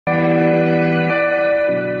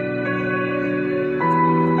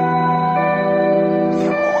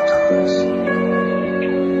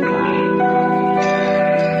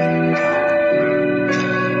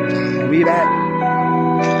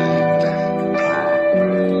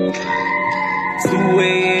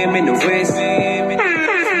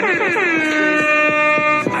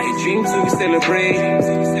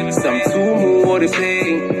celebrate. Some 2 more to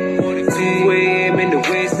pay. 2 a.m. in the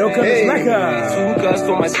west. No colors like 2 girls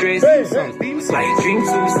for my stress. I dream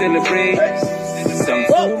to celebrate. Some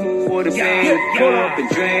 2 more to pay. Pull up and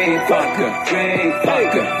drain, vodka, drain,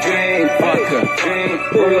 vodka, drain, vodka, drain.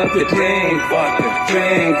 Pull up the drain, vodka,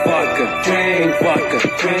 drain, vodka, drain, vodka,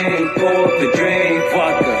 drain. Pull up the drain,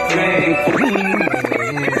 vodka, drain.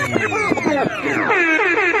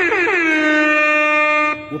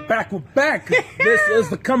 We're back. This is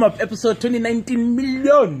the Come Up episode 2019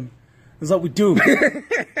 million. That's what we do.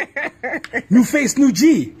 New face, new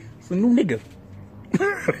G. It's a new nigga.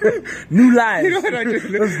 New lives. You know what I just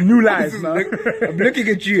look? That's new lives, man. I'm looking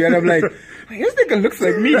at you and I'm like, this nigga looks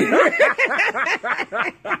like me.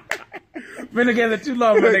 Been together too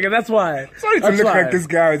long, my nigga. That's why. Starting to look like this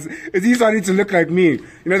guy. Is he starting to look like me? You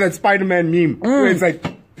know that Spider-Man meme where it's like,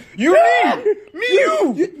 you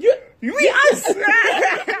me, we us.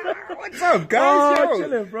 What's up, guys? Oh,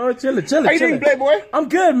 chilling, bro. Chilling. How you doing, Playboy? I'm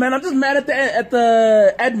good, man. I'm just mad at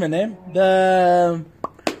the admin, eh?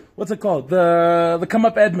 What's it called? The Come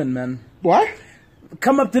Up admin, man. What?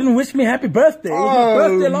 Come Up didn't wish me happy birthday. It was my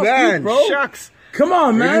birthday last week, bro. Shucks. Come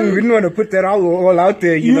on, man. We didn't want to put that all out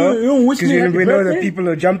there, you know? You don't wish me happy we know birthday? that people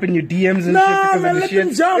are jumping your DMs and shit because man, of the let shit.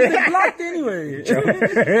 them jump. They're blocked anyway.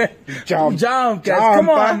 Jump, guys. Come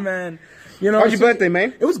on, man. You know, how's your birthday,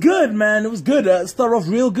 man? It was good, man. It was good. Started off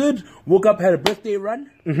real good. Woke up, had a birthday run.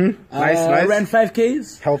 Nice. Ran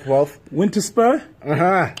 5Ks. Health, wealth. Went to Spur.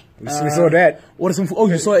 We saw that. What some? Oh,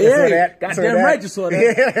 you saw it? Saw Yeah, that. goddamn right, you saw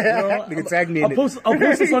that. Nigga tagged me in I'll post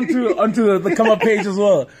this onto the Come Up page as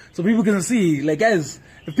well, so people can see. Like, guys,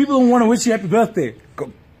 if people don't want to wish you happy birthday,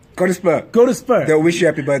 Go to Spur. go to Spur. They'll wish you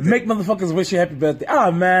happy birthday. Make motherfuckers wish you happy birthday. Ah,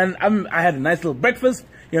 man, I had a nice little breakfast.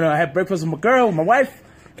 You know, I had breakfast with my girl, with my wife.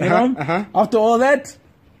 You know, after all that,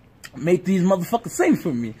 make these motherfuckers sing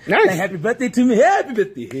for me. Nice. Like, happy birthday to me. Happy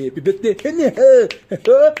birthday. Happy birthday.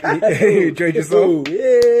 You enjoyed yourself?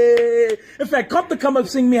 Yeah. In fact, Come Up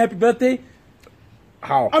sing me happy birthday.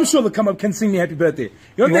 How? I'm sure the Come Up can sing me happy birthday.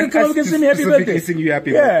 You don't think the Come Up can sing me happy specifically birthday? sing you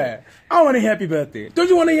happy birthday? Yeah. I want a happy birthday. Don't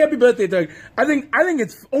you want a happy birthday, Doug? I think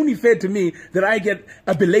it's only fair to me that I get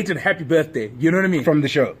a belated happy birthday. You know what I mean? From the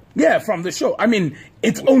show. Yeah, from the show. I mean,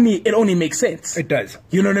 it only makes sense. It does.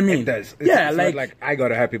 You know what I mean? It does. It's not like I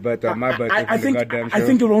got a happy birthday on my birthday I from the goddamn show. I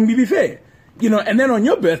think it'll only be fair. You know, and then on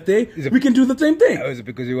your birthday, we can do the same thing. Oh, is it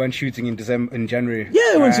because we weren't shooting in January?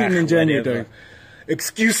 Yeah, we weren't shooting in January, whatever. Doug.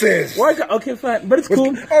 Excuses. Well, okay, fine. But it's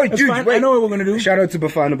cool. Oh, it's dude, fine. wait. I know what we're going to do. Shout out to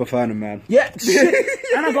Bafana, man. Yeah, shit.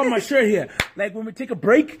 And I got my shirt here. Like, when we take a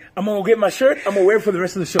break, I'm going to get my shirt. I'm going to wear it for the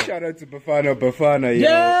rest of the show. Shout out to Bafana, yo.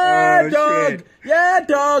 Yeah, Oh, dog. shit. Yeah,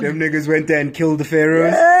 dog. Them niggas went there and killed the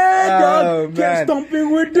Pharaohs. Yeah, dog. Oh, Kept man.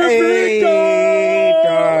 stomping with the Hey, big dog.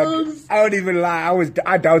 dogs. I don't even lie.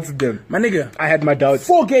 I doubted them. My nigga. I had my doubts.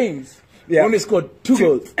 4 games. Yeah. Only scored 2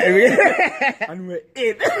 goals. And we're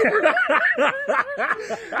in.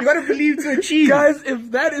 You gotta believe to achieve. Guys,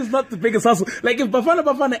 if that is not the biggest hustle, like if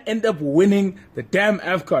Bafana end up winning the damn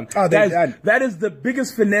AFCON, they're guys, done. that is the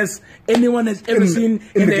biggest finesse anyone has ever seen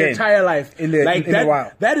in their game. entire life. In the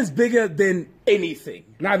wild. That is bigger than anything.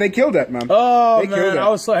 Nah, they killed that, man. Oh They killed man, that. I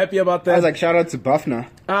was so happy about that. I was like, shout out to Bafna.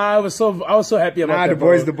 I was so happy about Nah, that. the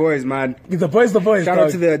boys, bro. man. The boys. Shout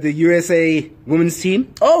out to the USA women's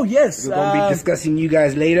team. Oh yes, We're gonna be discussing you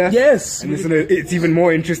guys later. Yes, And it's even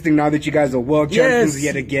more interesting now that you guys are world champions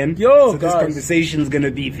yet again. Yo, so this guys. conversation's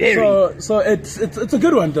gonna be very. So it's a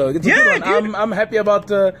good one, though. It's a good one. Dude. I'm happy about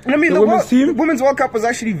the the women's team. The Women's World Cup was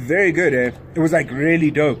actually very good. It was like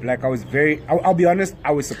really dope. Like I was I'll be honest,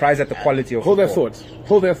 I was surprised at the quality of Hold their football. thought.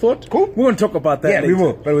 Hold their thought. Cool. We're going to talk about that Yeah, later. we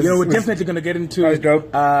will. But we're definitely going to get into that was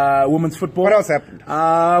dope. Women's football. What else happened?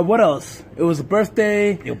 What else? It was a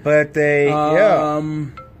birthday. Your birthday. Yeah.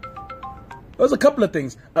 There was a couple of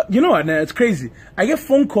things. You know what? It's crazy. I get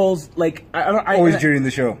phone calls like Always during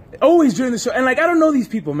the show. Always during the show, and like I don't know these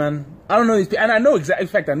people, man. I don't know these people, and I know exactly. In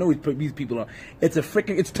fact, I know who these people are. It's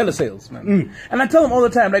telesales, man. And I tell them all the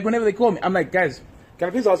time, like whenever they call me, I'm like, guys, can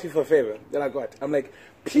I please ask you for a favor? They're like, what? I'm like,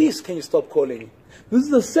 please, can you stop calling me? This is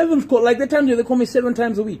the 7th call. Like, they call me 7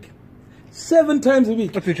 times a week. 7 times a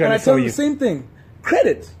week. What they trying and I to tell sell them you? the same thing.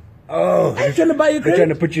 Credit. Oh, They're trying to buy your credit. They're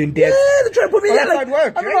trying to put you in debt. Yeah, they're trying to put me in debt. That's how it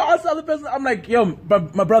works, I remember I asked the other person, I'm like, yo,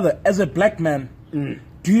 my brother, as a black man,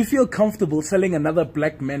 do you feel comfortable selling another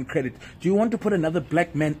black man credit? Do you want to put another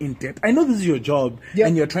black man in debt? I know this is your job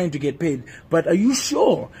and you're trying to get paid, but are you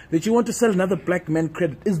sure that you want to sell another black man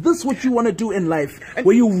credit? Is this what you want to do in life?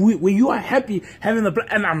 Where you are happy having the black,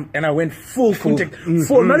 and I went full Kunte,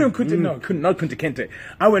 not even Kunte, no, not Kunte Kente.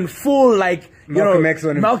 I went full like, Malcolm X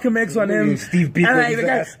on him. Malcolm X on him. Steve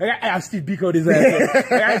Biko. And I have Steve Biko his ass. The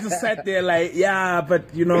guy just sat there like, yeah, but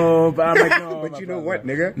I'm like, no. But you know what,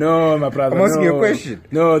 nigga? No, my brother. I'm asking you a question.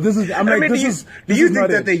 No, this is. I'm like, do you think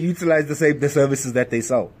that they utilize the services that they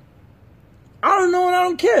sell? I don't know and I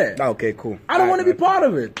don't care. Okay, cool. I don't want to be part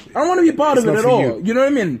of it. I don't want to be part of it at all. You know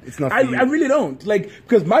what I mean? It's not for you. I really don't. Like,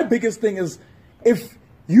 because my biggest thing is, if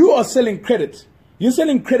you are selling credit, you're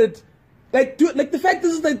selling credit. Like, dude, like the fact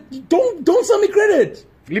is that don't sell me credit.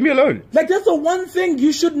 Leave me alone. Like, that's the one thing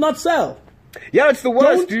you should not sell. Yeah, it's the worst,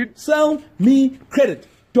 Don't dude. sell me credit.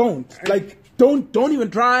 Don't. Like, don't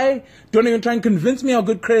even try. Don't even try and convince me how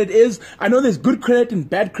good credit is. I know there's good credit and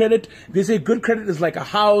bad credit. They say good credit is like a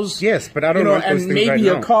house. Yes, but I don't want those and things maybe right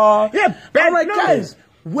a now. car. Yeah, I'm like, guys,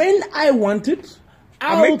 when I want it,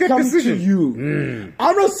 I'll make that come decision. to you.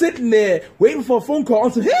 I'm not sitting there waiting for a phone call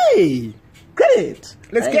and say, hey, credit.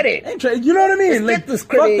 Let's get it. You know what I mean? Let's Like, get this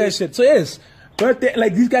fuck credit. that shit. So yes, but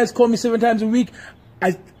like these guys call me 7 times a week.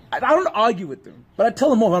 I don't argue with them, but I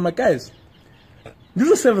tell them off. I'm like, guys, this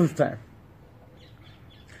is the 7th time.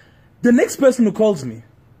 The next person who calls me,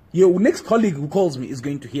 your next colleague who calls me is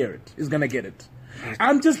going to hear it, is going to get it.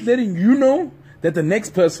 I'm just letting you know that the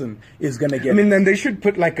next person is going to get it. I mean, then they should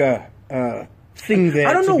put like a thing there.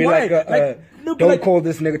 I don't to know be why. Like, don't call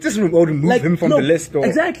this nigga. Just remove him from the list. Or...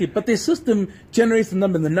 Exactly, but their system generates the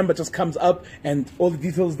number, and the number just comes up, and all the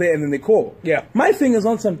details there, and then they call. Yeah. My thing is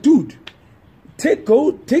on some dude.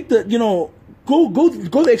 Go the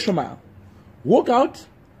extra mile. Walk out,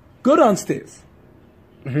 go downstairs.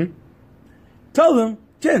 Mm-hmm. Tell them,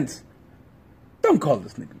 gents, don't call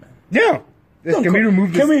this nigga, man. Yeah. Can we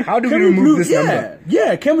remove this? How do we remove this number?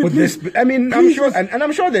 Yeah, can we please? This, I mean, I'm sure, and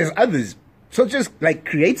I'm sure there's others. So just like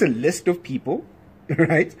create a list of people,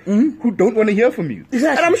 right, who don't want to hear from you.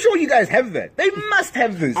 Exactly. And I'm sure you guys have that. They must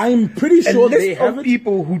have this. I'm pretty sure they have it.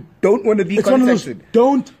 People who don't want to be it's contacted. One of those,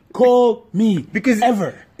 don't call me because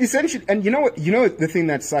ever. Essentially, and you know what? You know the thing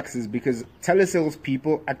that sucks is because telesales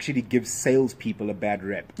people actually give salespeople a bad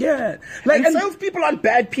rep. Yeah, and salespeople aren't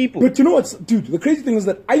bad people. But you know what, dude? The crazy thing is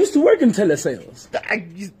that I used to work in telesales.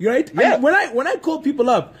 Right? Yeah. When I call people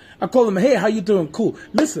up, I call them, hey, how you doing? Cool.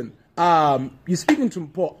 Listen, you're speaking to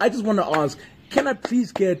Paul. I just want to ask, can I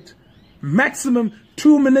please get maximum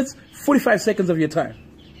 2 minutes, 45 seconds of your time?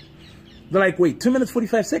 They're like, wait, 2 minutes,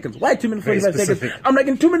 45 seconds. Why 2 minutes, 45 seconds? I'm like,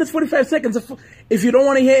 in 2 minutes, 45 seconds, if you don't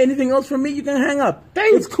want to hear anything else from me, you can hang up.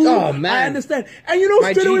 It's cool. Oh, man. I understand. And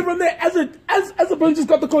straight away from there, as a person just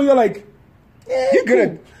got the call, you're like, yeah, you're good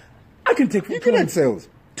at, I can take. You're good at sales.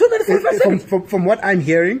 2 minutes, 45 seconds. From what I'm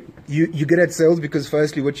hearing, you're good at sales because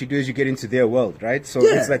firstly, what you do is you get into their world, right? So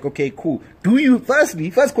it's like, okay, cool.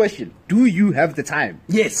 First question, do you have the time?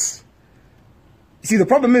 Yes. See, the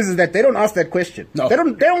problem is that they don't ask that question. No. They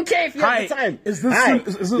don't care if you have the time. Is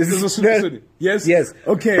this City? Yes? Yes.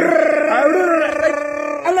 Okay.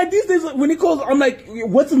 And like these days, when he calls, I'm like,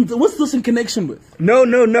 what's this in connection with? No.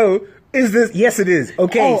 Is this? Yes, it is.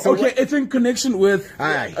 Okay. Okay. It's in connection with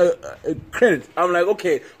credit. I'm like,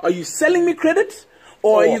 okay, are you selling me credit?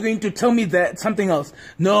 Or are you going to tell me that something else?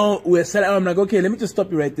 No, we're selling. I'm like, okay, let me just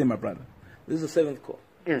stop you right there, my brother. This is the 7th call.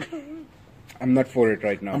 I'm not for it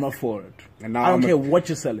right now. I'm not for it. And now I don't care what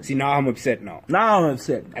you're selling. See, now I'm upset now. Now I'm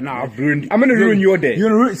upset. And now I've ruined. I'm gonna ruin your day.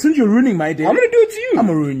 Since you're ruining my day, I'm gonna do it to you. I'm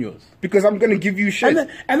gonna ruin yours because I'm gonna give you shit.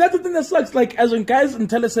 And that's the thing that sucks. Like, as when guys in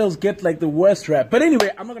telesales get like the worst rap. But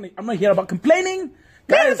anyway, I'm not here about complaining.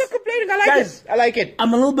 Guys, no, complaining. I like it.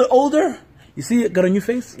 I'm a little bit older. You see, got a new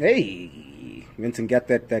face. Hey, went and got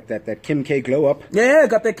that Kim K glow up. Yeah,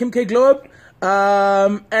 got that Kim K glow up.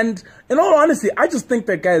 And in all honesty, I just think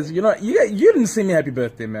that, guys, you didn't sing me happy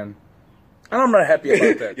birthday, man. And I'm not happy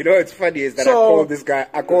about that. You know what's funny is that I called this guy.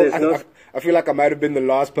 I feel like I might have been the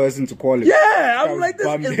last person to call him. Yeah, I'm like, this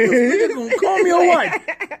nigga gonna call me or what?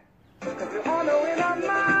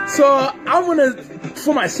 So I'm gonna,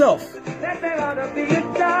 for myself.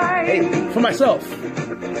 For myself.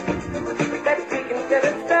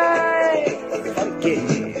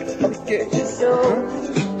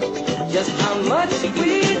 Just how much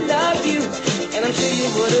we love you, and I'm sure you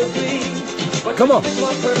would agree. But come on.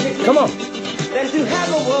 Than to have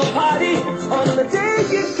a world party on the day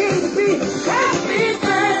you came to be. Happy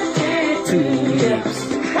birthday to you.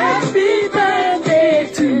 Happy birthday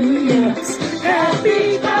to you.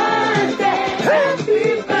 Happy birthday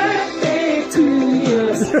to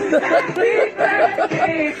you. Happy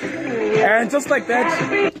birthday to you. And just like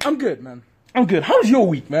that, I'm good, man. I'm good. How's your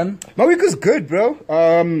week, man? My week is good, bro.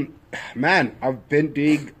 Man, I've been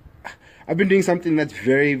doing something that's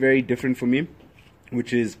very, very different for me,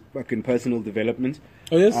 which is fucking personal development.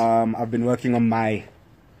 Oh, yes? I've been working on my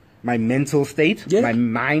my mental state, my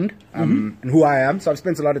mind, and who I am. So I've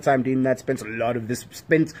spent a lot of time doing that.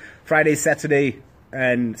 Spent Friday, Saturday,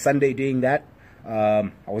 and Sunday doing that.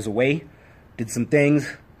 I was away, did some things,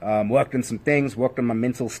 worked on some things, worked on my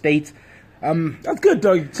mental state. That's good,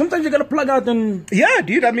 dog. Sometimes you gotta plug out and... Yeah,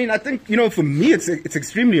 dude. I mean, I think, for me, it's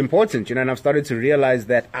extremely important, and I've started to realize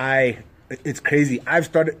that it's crazy. I've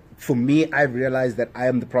realized that I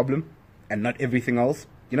am the problem and not everything else.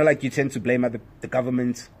 Like you tend to blame the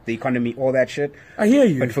government, the economy, all that shit. I hear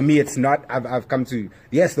you. But for me, it's not. I've come to,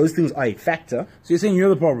 yes, those things are a factor. So you're saying you're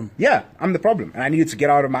the problem? Yeah, I'm the problem. And I needed to get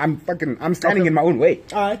out of I'm standing in my own way.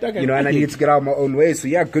 All right, okay. And I needed to get out of my own way. So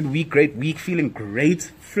yeah, good week, great week, feeling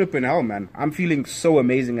great. Flipping hell, man. I'm feeling so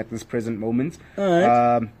amazing at this present moment. All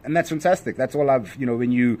right. And that's fantastic. That's all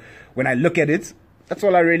when I look at it, that's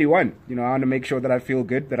all I really want. I want to make sure that I feel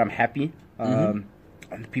good, that I'm happy.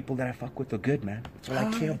 And the people that I fuck with are good, man. That's all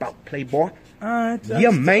I care about, playboy. Man. It's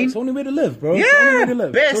the only way to live, bro. Yeah,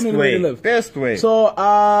 it's the only way to live. Best way. So,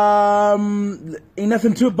 ain't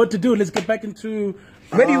nothing but to do. Let's get back into...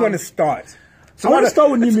 Where do you want to start? I want to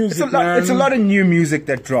start with new music, It's a lot of new music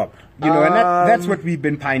that dropped. And that's what we've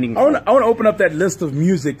been pining for. I want to open up that list of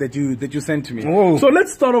music that you sent to me. Whoa. So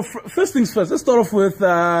let's start off... First things first. Let's start off with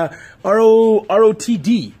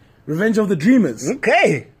ROTD, Revenge of the Dreamers.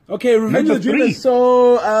 Okay, Revenge of the Dreamers.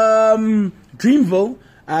 So, Dreamville,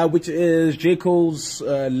 which is J. Cole's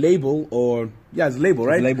label, his label,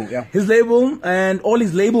 right? His label, yeah. His label and all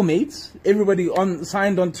his label mates, everybody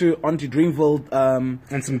signed onto Dreamville.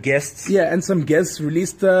 And some guests. Yeah, and some guests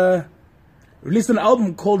released an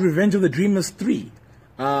album called Revenge of the Dreamers 3.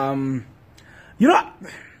 I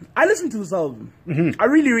listened to this album. I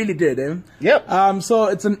really, really did. Yep. So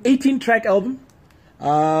it's an 18-track album.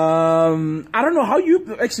 I don't know how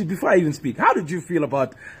you actually. Before I even speak, how did you feel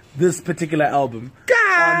about this particular album?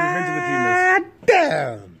 Revenge of the Dreamers.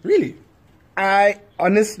 Damn. Really? I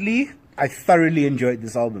thoroughly enjoyed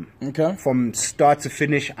this album. Okay. From start to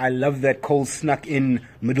finish, I love that Cole snuck in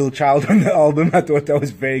Middle Child on the album. I thought that was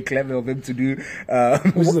very clever of him to do.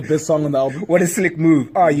 Which is the best song on the album? What a slick move.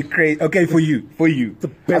 Oh, you crazy. Okay, for you. The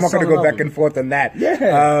best I'm not going to go back and forth on that.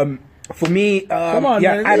 Yeah. For me, come on,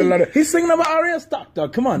 man. I had a lot of... He's singing about Aria Stock,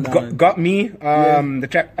 dog. Come on, now. Got me. The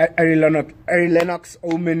track, Ari Lennox,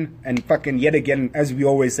 Omen, and fucking yet again, as we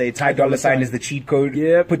always say, Ty Dolla $ign is the cheat code.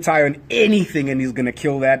 Yeah. Put Ty on anything and he's gonna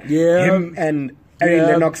kill that. Yeah. Him and Ari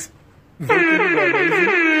Lennox vocally were amazing.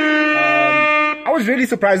 I was really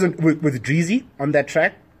surprised with Dreezy on that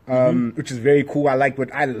track. Which is very cool. I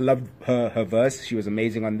loved her verse. She was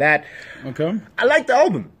amazing on that. Okay. I like the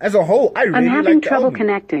album as a whole. I'm having trouble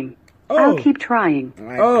connecting. I'll keep trying.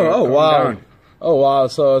 Oh wow. Oh wow.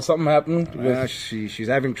 So something happened. She's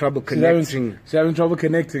having trouble connecting. She's having trouble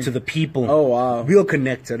connecting to the people. Oh wow. We'll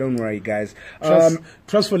connect her. Don't worry, guys.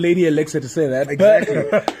 Trust for Lady Alexa to say that. Exactly.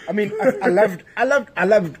 I mean, I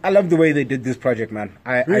loved the way they did this project, man.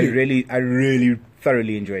 I really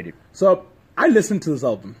thoroughly enjoyed it. So I listened to this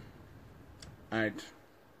album. Alright.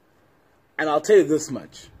 And I'll tell you this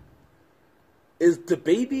much. Is the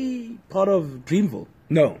baby part of Dreamville?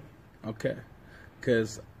 No. Okay.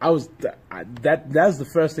 Because that's the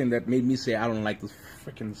first thing that made me say I don't like this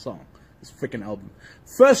freaking song. This freaking album.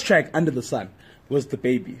 First track, Under the Sun, was the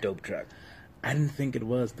baby. Dope track. I didn't think it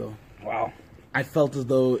was, though. Wow. I felt as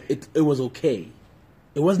though it was okay.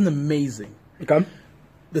 It wasn't amazing. Okay.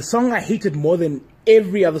 The song I hated more than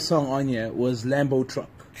every other song on here was Lambo Truck.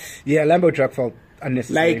 Yeah, Lambo Truck felt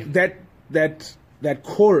unnecessary. Like that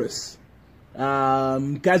chorus.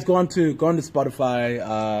 Guys, go on to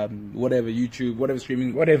Spotify, whatever, YouTube, whatever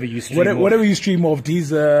streaming, whatever you stream, whatever you stream of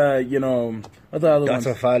these, what the other ones?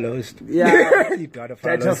 Data file host. Yeah, you data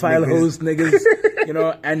file host niggas.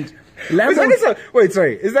 And Lambo. Wait,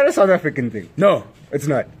 sorry, is that a South African thing? No. It's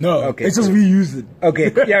not. No. Okay. It's just we use it.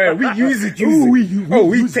 Okay. Yeah, we use it.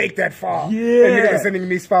 We take that file. Yeah. And you're sending me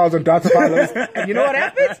these files on data files. And you know what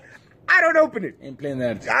happens? I don't open it. Ain't playing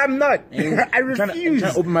that. I'm not. I refuse. I'm trying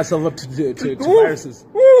to open myself up to Ooh. viruses.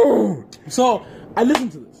 Ooh. So I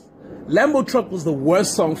listened to this. Lambo Truck was the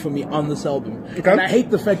worst song for me on this album. Okay. And I hate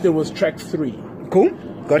the fact that it was track 3. Cool.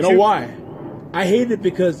 Got you. You know why? I hate it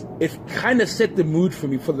because it kind of set the mood for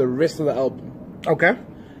me for the rest of the album. Okay.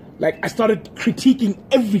 Like, I started critiquing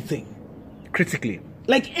everything. Critically.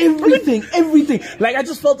 Like, everything. Like, I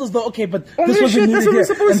just felt as though, okay, but this wasn't needed here,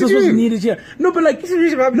 and this wasn't needed here. No, but like...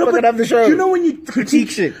 have the show. You know when you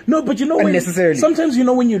critique shit. No, but you know when... Unnecessarily. Sometimes you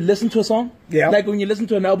know when you listen to a song? Yeah. Like, when you listen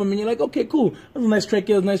to an album and you're like, okay, cool. That's a nice track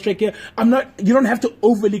here, You don't have to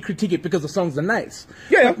overly critique it because the songs are nice.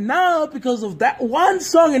 Yeah. But now, because of that one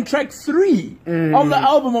song in track 3 of the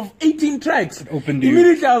album of 18 tracks... It opened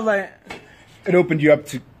immediately I was like... It opened you up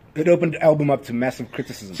to It opened the album up to massive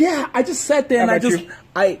criticism. Yeah, I just sat there and I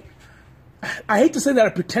hate to say that I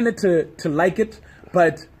pretended to like it,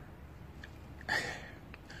 but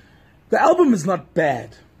the album is not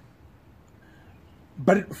bad.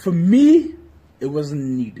 But for me, it wasn't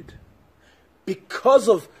needed. Because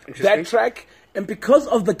of that track and because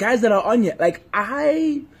of the guys that are on here. Like,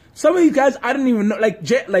 some of these guys, I didn't even know.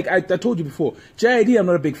 Like I told you before, JID, I'm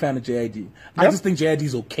not a big fan of JID. Yep. I just think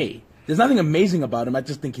JID's okay. There's nothing amazing about him. I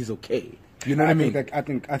just think he's okay. You know what I mean?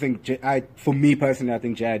 For me personally, I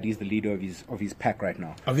think JID is the leader of his pack right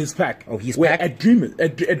now. Of his pack? Oh, his pack? At Dream.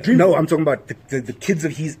 No, I'm talking about the kids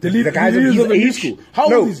of his... The guys of his age. School.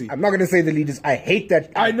 How old is he? I'm not going to say the leaders. I hate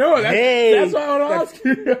that. I know. That's why I want to ask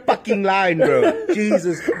you. Fucking line, bro.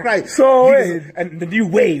 Jesus Christ. So, and the new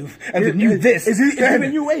wave. And the new this. Is he the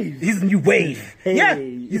new wave? He's the new wave. Hey. Yeah.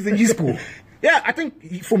 He's the new school. Yeah, I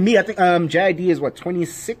think, for me, JID is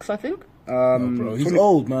 26, I think? No, bro. He's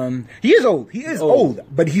old, man. He is old. He is old,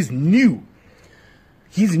 but he's new.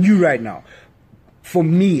 He's new right now. For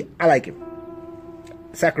me, I like him.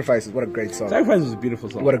 Sacrifices, what a great song. Sacrifices was a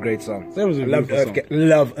beautiful song. What a great song. That was a beautiful song.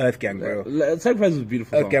 Love Earth Gang, bro. Sacrifices was a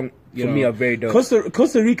beautiful song. Earth Gang, for me, are very dope.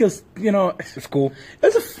 Costa Rica's, it's cool.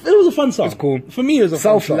 It was a fun song. It's cool. For me, it was a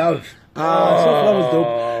fun song. Self-love. Self-love was dope.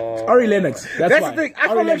 Ari Lennox. That's the thing. I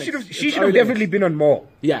feel like she should have definitely been on more.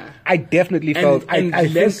 Yeah. I definitely felt. And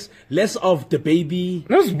less of the baby.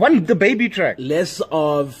 There was one the baby track. Less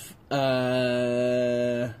of.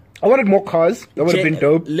 I wanted more cars. That would have been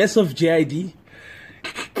dope. Less of JID.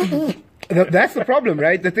 That's the problem,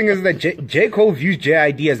 right? The thing is that J. Cole views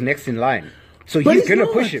JID as next in line. So he's going to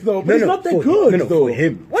push it. But he's not that good, though. For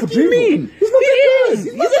him. What do you mean? He's not that good.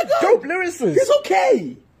 He's a dope lyricist. He's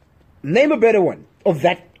okay. Name a better one of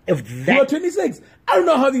that. You're 26. I don't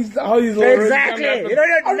know how these exactly. You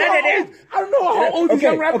I don't know how old these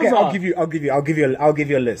young rappers are. I'll give you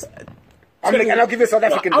a list. I'll give you a South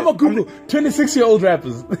African list. I'm gonna Google 26-year-old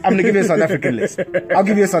rappers. I'm gonna give you a South African list. I'll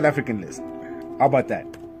give you a South African list. How about that?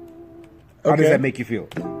 How does that make you feel?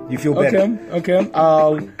 You feel better? Okay.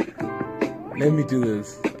 Let me do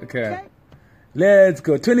this. Okay. Let's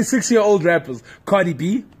go. 26-year-old rappers. Cardi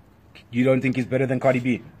B. You don't think he's better than Cardi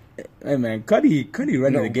B? Hey man, Cardi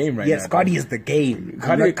running the game right now. Yes, Cardi is the game.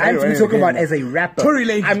 I'm Cardi talking about as a rapper. Tory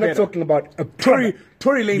Lanez I'm not talking about a Tory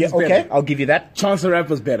Lanez is better. Okay, I'll give you that. Chance the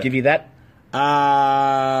Rapper's better. Give you that.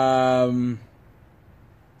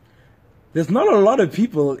 There's not a lot of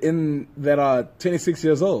people that are 26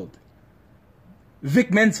 years old.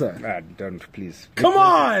 Vic Mensa. Don't, please. Come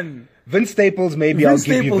on! Vince Staples, maybe I'll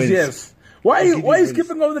give you Vince. Yes. Why are you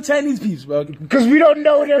skipping over the Chinese peeps, bro? Because we don't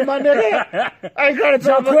know them, man. I gotta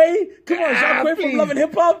talk about... Come on, Jacquay from Love and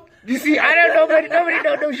Hip Hop. You see, I don't know, nobody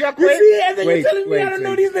don't know Jacquay. You see, and then you're telling me I don't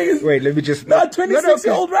know these niggas. Wait, let me just... No,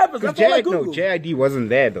 26-year-old rappers, that's all I Googled. No, JID wasn't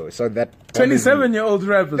there, though, so that... 27-year-old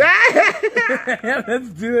rappers. Let's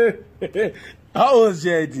do it. How old is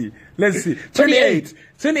JID? Let's see.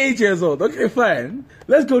 28 years old. Okay, fine.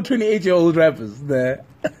 Let's go 28-year-old rappers there.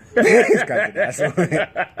 He's got an asshole.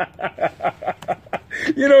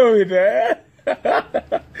 You know what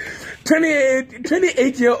I mean?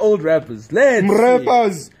 28-year-old rappers. Let's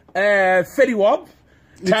see. Freddie Wap.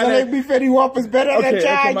 You're telling me Freddie Wap is better than JID?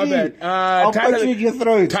 Okay, my bad. I'll punch you in your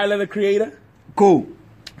throat. Tyler, the Creator. Cool.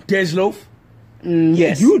 Dej Loaf.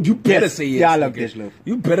 Yes. You better say it. Yeah, I love Dej Loaf.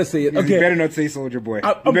 You better say it. Okay. You better not say Soulja Boy.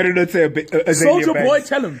 You better not say Soulja Boy,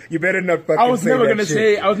 tell him. You better not fucking I was never gonna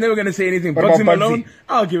say anything. Bugsy Malone,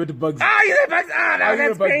 I'll give it to Bugsy. You said Bugsy.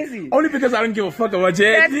 That's crazy. Only because I don't give a fuck about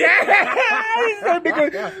JID.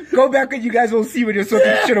 Go back and you guys will see when you're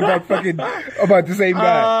talking shit about the same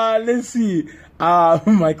guy. Let's see.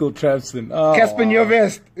 Michael Trapson. Casper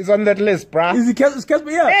Nyovest is on that list, bruh. Is he Casper?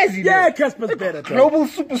 Yeah. Yeah, Casper's better. Global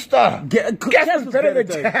superstar. Casper's better than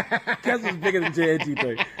Casper's bigger than JID,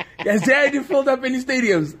 dog. Has JID filled up any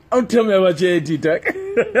stadiums? Don't tell me about JID, dog.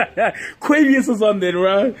 Quavius is on there,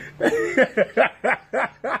 bro. This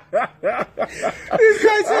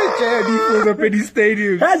guy said JID filled up any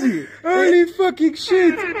stadiums. Has he? Holy fucking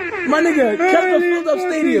shit. My nigga, Casper filled up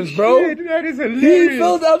stadiums, bro. Shit, that is hilarious. He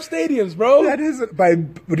filled up stadiums, bro. That is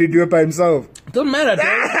would he do it by himself? Doesn't matter,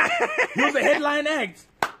 dog. He was a headline act.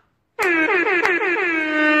 Headline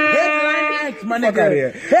act, my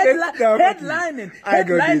nigga. Headlining. I ain't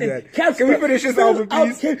gonna do that. Can we finish this album,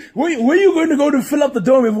 please? Were you going to go to fill up the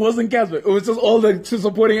dome if it wasn't Casper? It was just all the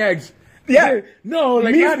supporting acts. Yeah. No,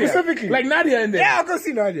 like me Nadia. Specifically. Like Nadia in there. Yeah, I'll go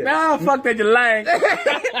see Nadia. Nah, fuck that, you're lying.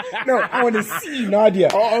 No, I want to see Nadia.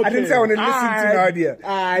 Oh, okay. I didn't say I want to listen to Nadia.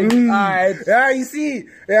 Alright. Yeah, you see.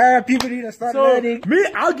 Yeah, people need to start learning.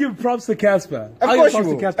 I'll give props to Casper. Of course you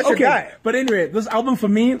will. That's your guy. But anyway, this album for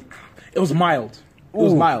me, it was mild.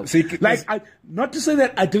 was mild. So not to say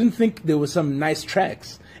that I didn't think there were some nice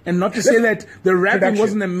tracks, and not to say that the rapping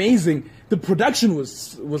wasn't amazing. The production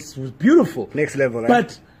was beautiful, next level. Right?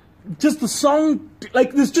 But just the song,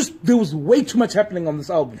 like there was way too much happening on this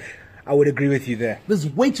album. I would agree with you there. There's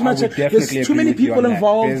way too much. There's too many people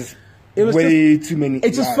involved. It was way too many.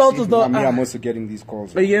 It just felt as though I'm also getting these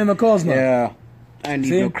calls. Are you getting the calls now? Yeah. I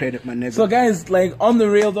need no credit, my nigga. So, guys, like, on the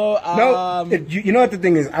real, though... you know what the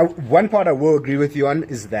thing is? One part I will agree with you on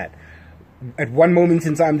is that at one moment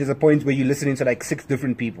in time, there's a point where you're listening to, like, 6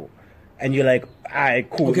 different people. And you're like, alright,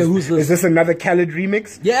 cool. Okay, who's this? Is this another Khaled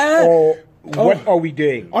remix? Yeah! Or what are we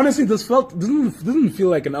doing? Honestly, this didn't feel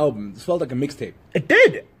like an album. This felt like a mixtape. It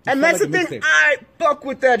did! And that's like the thing, I fuck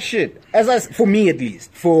with that shit. For me, at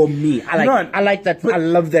least. For me. I like that. I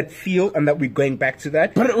love that feel and that we're going back to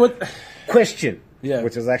that. But Question. Yeah.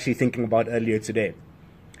 Which I was actually thinking about earlier today.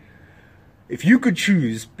 If you could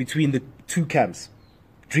choose between the 2 camps,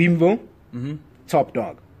 Dreamville, Top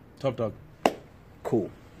Dog. Top Dog.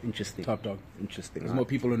 Cool. Interesting. Top Dog. Interesting. There's more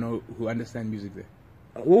people who understand music there.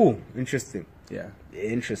 Oh, interesting. Yeah.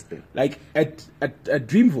 Interesting. Like at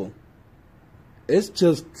Dreamville, it's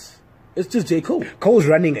just J. Cole. Cole's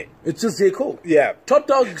running it. It's just J. Cole. Yeah. Top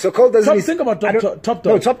Dog. So Cole doesn't. Think about Top Dog.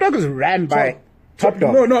 No, Top Dog is ran by Top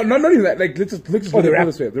Dog. No, not even that. Like let's just look at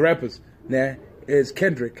this way. The rappers. Nah, it's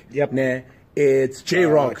Kendrick. Yep. Nah, it's J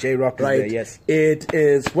Rock. J Rock is right? there. Yes. It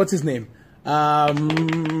is what's his name?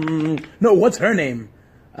 No, what's her name?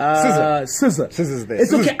 SZA. SZA's there.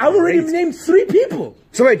 It's okay. I've already named 3 people.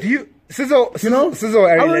 So wait, do you SZA? You know, SZA or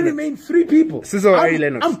Ari I already Lennox? named 3 people. SZA or Ari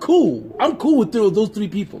Lennox? I'm cool. I'm cool with those 3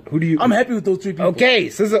 people. Who do you? I'm happy with those 3 people. Okay,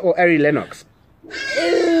 SZA or Ari Lennox?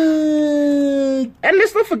 And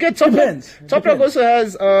let's not forget Top Dog. Top Dog also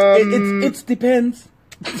has it depends.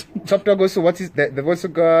 Top Dog also, they've also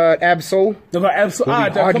got Ab-Soul. They've got Ab-Soul.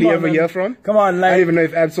 Hardly ever hear from. Come on, like, I don't even know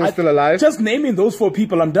if Ab-Soul's still alive. Just naming those 4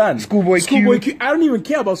 people, I'm done. Schoolboy Q. I don't even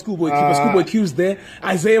care about Schoolboy Q, but Schoolboy Q's there.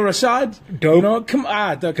 Isaiah Rashad. Dope. You know, come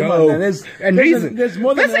on, man. Reason. There's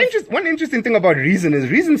more than one interesting thing about Reason is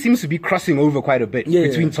Reason seems to be crossing over quite a bit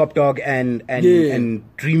between Top Dog and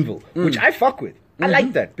Dreamville, which I fuck with. I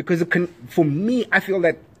like that because for me, I feel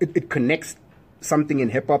that it connects something in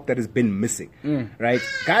hip hop that has been missing, right?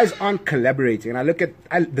 Guys aren't collaborating, and I look at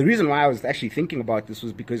the reason why I was actually thinking about this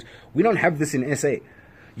was because we don't have this in SA.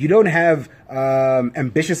 You don't have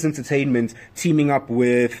Ambitious Entertainment teaming up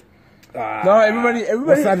with. No, everyone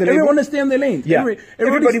is staying in their lane. Yeah,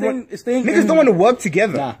 everybody staying. Niggas don't want to work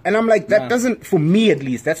together, and I'm like, that doesn't, for me at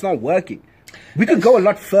least, that's not working. We could go a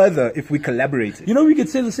lot further if we collaborated. You know, we could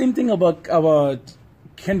say the same thing about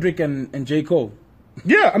Kendrick and J. Cole.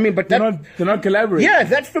 Yeah, I mean, but they're not collaborating. Yeah,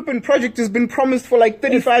 that flipping project has been promised for like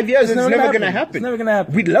 35 years. It's never going to happen. It's never going to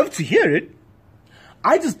happen. We'd love to hear it.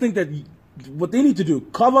 I just think that what they need to do,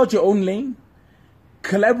 carve out your own lane,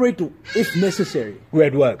 collaborate if necessary. Where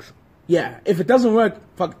it works. Yeah, if it doesn't work,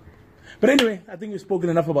 fuck. But anyway, I think we've spoken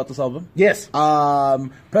enough about this album. Yes.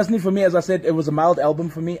 Personally, for me, as I said, it was a mild album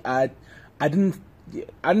for me. I didn't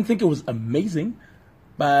think it was amazing,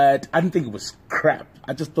 but I didn't think it was crap.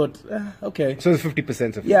 I just thought, okay. So it's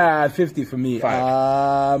 50% of it. Yeah, 50 for me.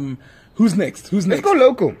 Who's next? Let's go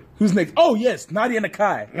local. Who's next? Oh yes, Nadia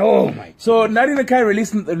Nakai. Oh my. So Nadia Nakai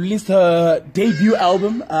released her debut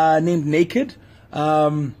album named Naked.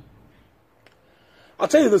 I'll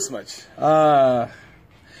tell you this much.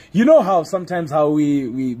 You know how sometimes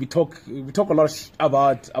we talk a lot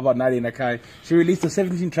about Nadia Nakai. She released a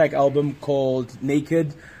 17-track album called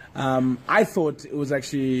Naked. I thought it was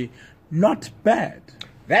actually not bad.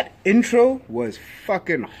 That intro was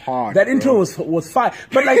fucking hard. That intro was fire.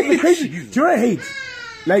 But like the crazy, do you know what I hate?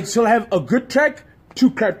 Like she'll have a good track,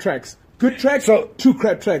 2 crap tracks. Good track, 2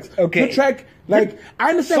 crap tracks. Okay. Good track. Like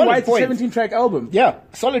I understand why it's a 17-track album. Yeah,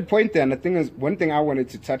 solid point there. And the thing is, one thing I wanted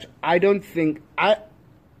to touch. I don't think I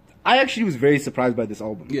actually was very surprised by this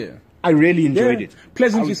album. Yeah. I really enjoyed it.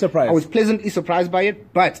 Pleasantly surprised. I was pleasantly surprised by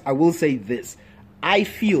it, but I will say this. I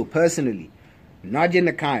feel personally, Nadia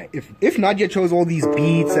Nakai, if Nadia chose all these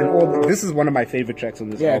beats and all, this is one of my favorite tracks on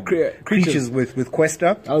this album. Creatures with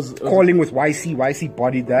Questa. Calling with YC. YC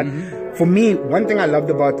bodied that. Mm-hmm. For me, one thing I loved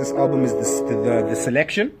about this album is the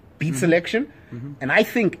selection, beat selection. Mm-hmm. And I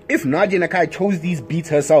think if Nadia Nakai chose these beats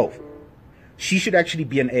herself, she should actually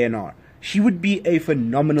be an A&R. She would be a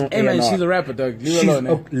phenomenal A&R. Man, she's a rapper, dog. Leave her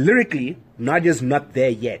alone, lyrically, Nadia's not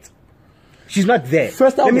there yet. She's not there.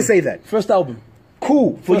 First album. Let me say that. First album.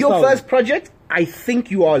 Cool. For your first project, I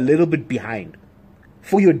think you are a little bit behind.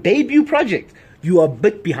 For your debut project, you are a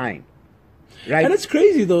bit behind. Right? And it's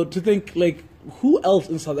crazy, though, to think, like, who else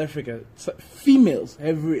in South Africa, females,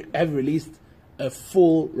 have released a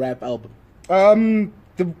full rap album?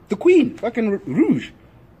 The Queen, fucking Rouge.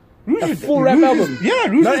 A full rap album.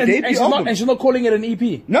 Rouge's debut album. And she's not calling it an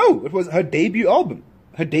EP. No, it was her debut album.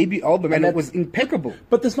 And it was impeccable.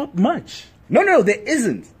 But there's not much. No, there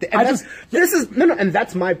isn't. And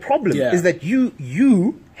that's my problem. Yeah. Is that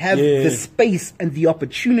you have the space and the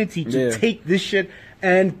opportunity to take this shit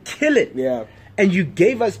and kill it. Yeah. And you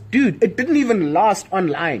gave us, dude, it didn't even last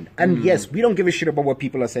online. And yes, we don't give a shit about what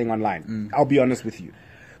people are saying online. I'll be honest with you.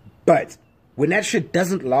 But when that shit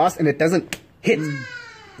doesn't last and it doesn't hit,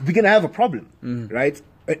 we're gonna have a problem, right?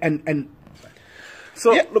 And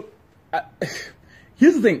so look,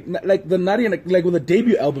 here's the thing: like the Nadia, like with a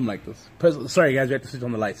debut album like this. Sorry, guys, we have to switch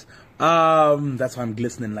on the lights. That's why I'm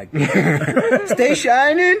glistening like this. Stay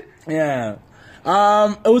shining. Yeah.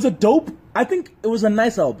 It was a dope. I think it was a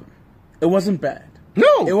nice album. It wasn't bad.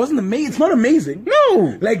 No, it wasn't amazing. It's not amazing.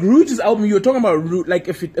 No, like Rouge's album, you were talking about Rouge. Like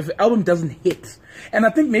if the album doesn't hit, and I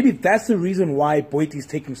think maybe that's the reason why Boiti's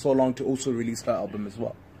taking so long to also release her album as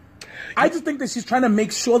well. I just think that she's trying to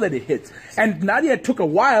make sure that it hits. And Nadia took a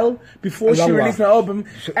while before she released her album.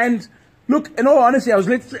 And look, in all honesty, I was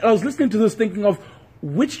listening to this thinking of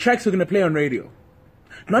which tracks are going to play on radio.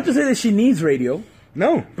 Not to say that she needs radio.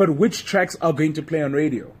 No, but which tracks are going to play on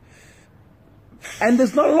radio. And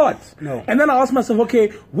there's not a lot. No. And then I asked myself, okay,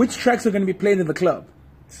 which tracks are going to be played in the club?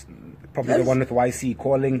 Probably the one with YC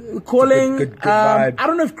calling. Good vibe. I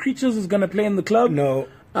don't know if Creatures is going to play in the club. No.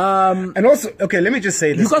 And also, okay, let me just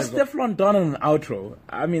say this. You got Stefflon Don in an outro.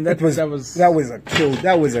 I mean, that was a kill.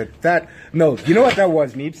 No, you know what that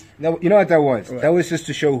was, Meeps? You know what that was? Right. That was just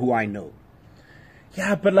to show who I know.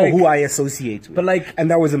 Yeah, but like, or who I associate with. But like, and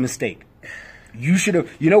that was a mistake. You should have.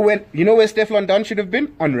 You know where Stefflon Don should have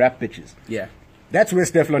been? On Rap Bitches. Yeah. That's where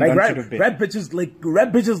Stefflon Don should have been. Rap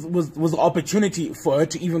Bitches was the opportunity for her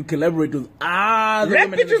to even collaborate with Rap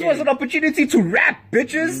Bitches was an opportunity to rap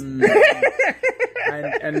bitches.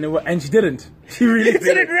 And she didn't. She really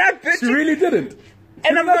didn't rap bitches. She really didn't.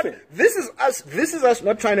 And I'm not. This is us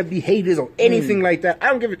not trying to be haters or anything like that. I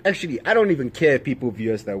don't give it. Actually, I don't even care if people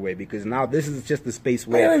view us that way, because now this is just the space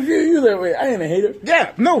where I view you that way. I ain't a hater.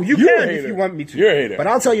 Yeah, no, you can if you want me to. You're a hater. But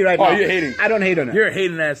I'll tell you right now. You're hating. I don't hate on her. You're a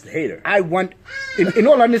hating ass hater. I want, in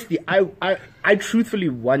all honesty, I truthfully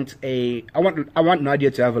want I want Nadia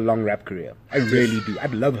to have a long rap career. I really do.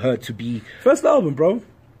 I'd love her to be first album, bro.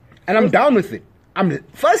 And I'm down with it. I'm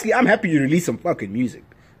happy you release some fucking music.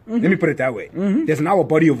 Let me put it that way. There's now a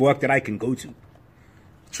body of work that I can go to.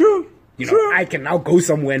 True. You know, I can now go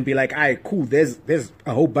somewhere and be like, all right, cool, there's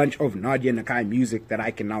a whole bunch of Nadia Nakai music that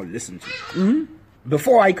I can now listen to.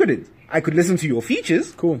 Before I couldn't. I could listen to your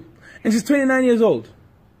features. Cool. And she's 29 years old.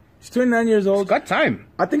 She's 29 years old. She's got time.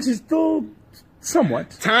 I think she's still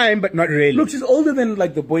somewhat. Time, but not really. Look, she's older than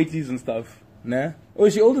like the Boities and stuff. Nah? Or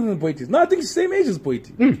is she older than the Boities? No, I think she's the same age as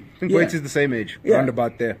Boitie. I think Boitie's the same age. Round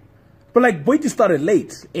about there. But like Boitie started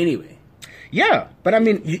late anyway. Yeah, but I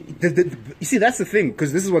mean, you see, that's the thing,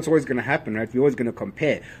 because this is what's always going to happen, right? We're always going to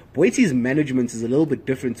compare. Boitie's management is a little bit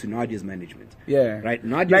different to Nadia's management. Yeah. Right?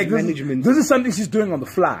 Nadia's management... This is something she's doing on the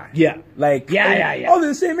fly. Yeah. Like... Yeah. Oh, they're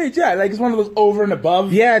the same age, yeah. Like, it's one of those over and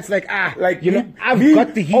above. Yeah, it's like, like, you know, I've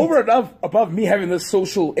got the heat. Over and above me having this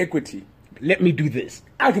social equity. Let me do this.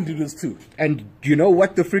 I can do this too. And you know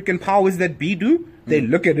what the freaking powers that be do? They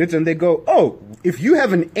look at it and they go, oh, if you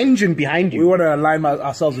have an engine behind you... We want to align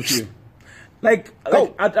ourselves with you. Like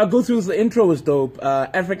I'll go through this. The intro was dope.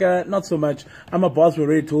 Africa, not so much. I'm a boss. We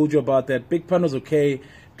already told you about that. Big Pun was okay.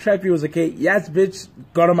 Trappy was okay. Yes, bitch.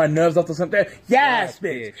 Got on my nerves after something. Yes,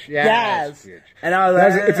 bitch. Yes. Bitch. And I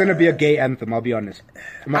was like, it's gonna be a gay anthem. I'll be honest.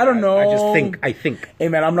 I don't know. I think. Hey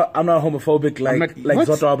man, I'm not homophobic like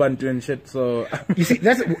Zoto Alban doing shit. So you see,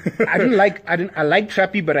 I like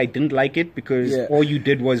Trappy, but I didn't like it because all you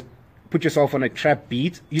did was put yourself on a trap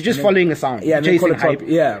beat. You're just following a sound. Yeah, chasing hype.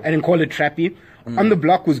 And then call it Trappy. On the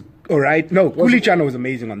Block was alright. No, Kulichana was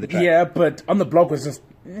amazing on the track. Yeah, but on the Block was just...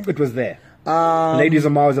 It was there. Ladies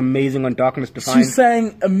of Ma was amazing on Darkness Defined. She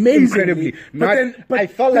sang amazingly. Incredibly. But I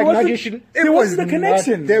felt like Nadia shouldn't... There wasn't a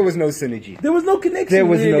connection. There was no synergy. There was no connection. There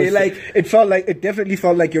was really. It definitely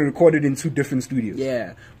felt like you're recorded in 2 different studios.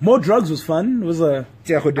 Yeah. More Drugs was fun. It was a...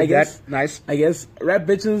 I guess. Nice. I guess. Rap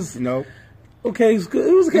Bitches... No. Okay, it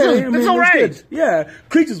was okay. It's alright. Yeah.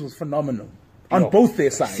 Creatures was phenomenal. On both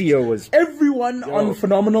their sides. CEO was... Everyone on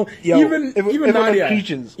phenomenal. Even Nadia.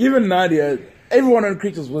 Creatures. Even Nadia. Everyone on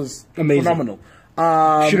Creatures was amazing. Phenomenal.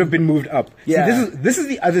 Should have been moved up. Yeah. See, this is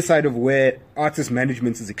the other side of where artist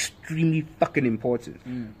management is extremely fucking important.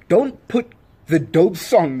 Don't put the dope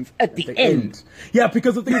songs at the end. Yeah,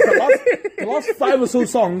 because the thing is, the last 5 or so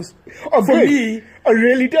songs for me are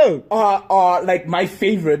really dope. Are like my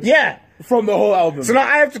favorite. Yeah. from the whole album. So now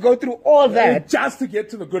I have to go through all that just to get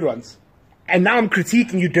to the good ones. And now I'm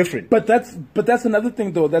critiquing you different. But that's another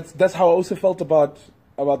thing though. That's how I also felt about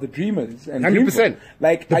the Dreamers and 100%.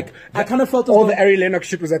 Like I kind of felt all the Ari Lennox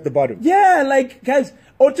shit was at the bottom. Yeah, like guys,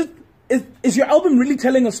 or just is your album really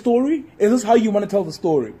telling a story? Is this how you want to tell the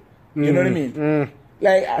story? You know what I mean?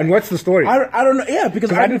 Like, and what's the story? I don't know. Yeah,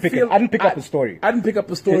 because I didn't pick up a story. I didn't pick up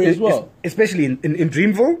a story as well. Especially in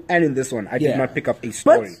Dreamville and in this one, I did not pick up a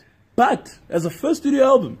story. But as a first studio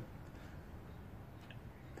album,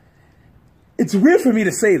 it's weird for me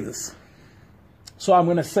to say this, so I'm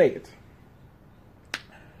gonna say it.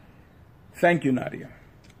 Thank you, Nadia.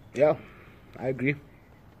 Yeah, I agree.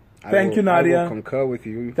 Thank you, Nadia. I will concur with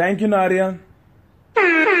you. Thank you, Nadia.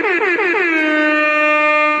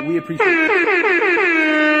 We appreciate it.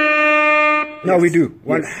 No, we do.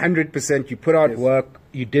 100%. You put out work.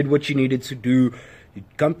 You did what you needed to do. You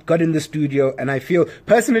got in the studio. And I feel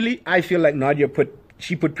like Nadia put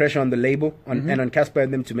pressure on the label and on Casper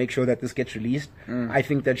and them to make sure that this gets released. I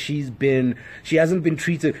think that she hasn't been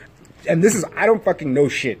treated. And this is, I don't fucking know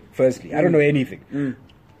shit, firstly. I don't know anything.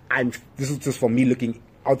 This is just for me looking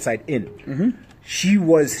outside in. She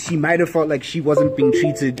might have felt like she wasn't being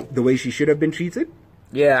treated the way she should have been treated.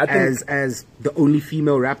 Yeah, I think as the only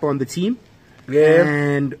female rapper on the team. Yeah.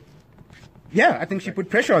 And yeah, I think she put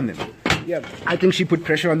pressure on them. Yeah. I think she put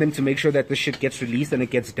pressure on them to make sure that this shit gets released and it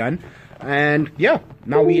gets done. And yeah,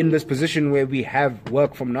 now we're in this position where we have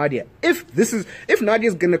work from Nadia. If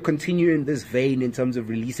Nadia's gonna continue in this vein in terms of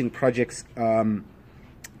releasing projects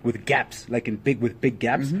with gaps, like with big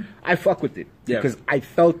gaps, I fuck with it. Yeah. Because I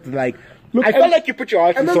felt like you put your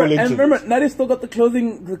heart and soul into this. And remember, Nadia still got the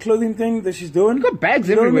clothing thing that she's doing. She's got bags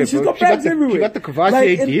everywhere, She's got bags everywhere. She got the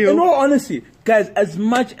Cavassier deal. In all honesty, guys, as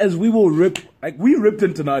much as we will rip, like we ripped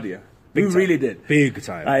into Nadia. We really did. Big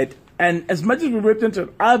time. Right? And as much as we ripped into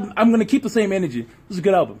it, I'm going to keep the same energy. It was a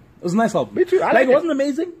good album. It was a nice album. Me too. It wasn't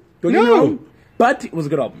amazing. Don't get me wrong. But it was a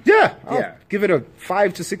good album. Yeah. Yeah. Give it a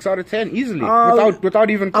 5 to 6 out of 10 easily. Without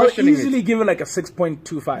even questioning it. I'll easily give it like a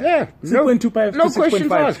 6.25. Yeah. 6.25 no to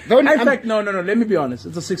questions 6.5. asked. In fact, no. Let me be honest.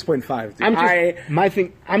 It's a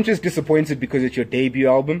 6.5. I'm just disappointed because it's your debut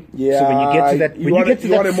album. Yeah. So when you get to that, when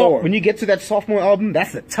you get to that sophomore album,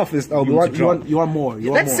 that's the toughest album to drop. You want more.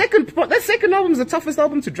 That second album is the toughest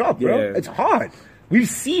album to drop, bro. Yeah. It's hard. We've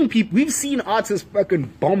seen artists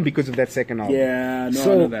fucking bomb because of that second album. Yeah. No,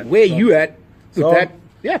 so I know that. where you at? Good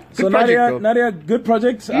project, Nadia, good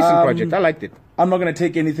project. Decent project. I liked it. I'm not going to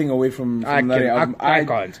take anything away from Nadia. I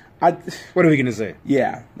can't. What are we going to say?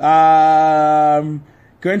 Yeah.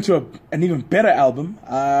 Going to an even better album.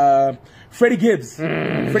 Freddie Gibbs.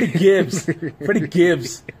 Freddie Gibbs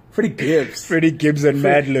and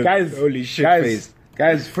Madlib. Guys, holy shit face.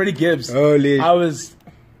 Guys, Freddie Gibbs. Holy.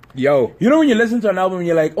 Yo. You know when you listen to an album and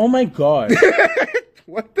you're like, oh my God.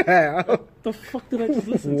 What the hell? The fuck did I just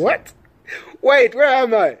listen to? What? Wait, where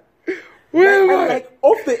am I? Like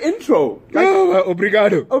off the intro. Like,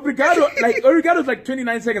 Obrigado. Like Obrigado's like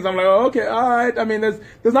 29 seconds. I'm like, oh, okay, all right. I mean, there's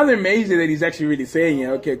nothing major that he's actually really saying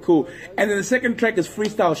here. Okay, cool. And then the second track is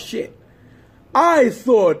freestyle shit. I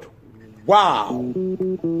thought, wow.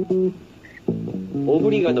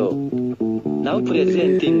 Obrigado. Now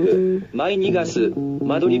presenting my niggas,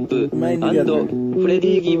 Madlib and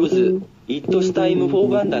Freddie Gibbs. It's time for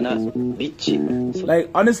bandana, bitch. Like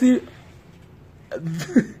honestly,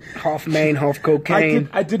 half main, half cocaine.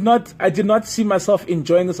 I did not see myself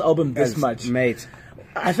enjoying this album this much, mate.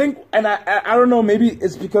 I think, and I don't know. Maybe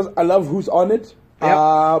it's because I love who's on it.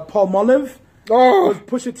 Yep. Paul Molive,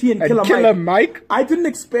 Pusha T, and Killer Mike. I didn't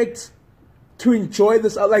expect to enjoy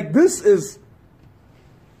this. Like this is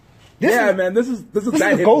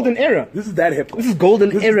golden era. This is that hip hop. This is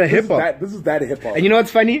golden era hip hop. This is that hip hop. And you know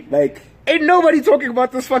what's funny? Like, ain't nobody talking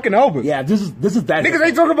about this fucking album. Yeah, this is that. Niggas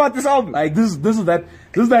ain't talking about this album. Like this is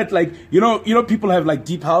that. Like you know people have like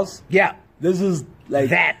deep house. Yeah, this is like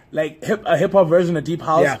that. Like a hip hop version of deep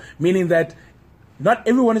house. Yeah. Meaning that not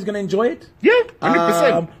everyone is gonna enjoy it. Yeah,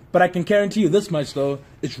 100%. But I can guarantee you this much though,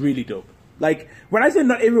 it's really dope. Like when I say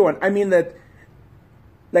not everyone, I mean that.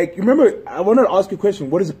 Like, remember, I wanted to ask you a question.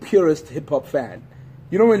 What is a purist hip-hop fan?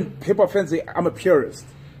 You know when hip-hop fans say, I'm a purist,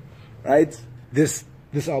 right? This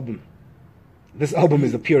album is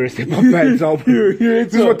the purest hip-hop fan's album.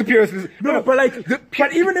 This is what the purist is. No, but like,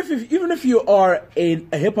 but even if you are a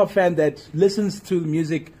hip-hop fan that listens to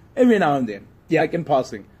music every now and then, like in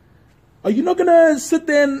passing, are you not gonna sit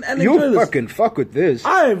there and enjoy this? You fucking fuck with this.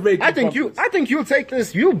 I think you'll take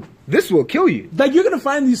this. This will kill you. Like, you're gonna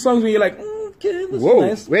find these songs where you're like, Okay, this Whoa, is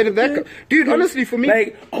nice. where did that go? Dude, honestly, for me...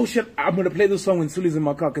 Like, oh shit, I'm going to play this song when Suli's in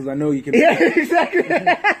my car because I know he can... Yeah, exactly.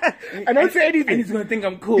 I don't say anything. And he's going to think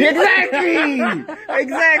I'm cool. Exactly.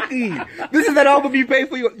 Exactly. This is that album you play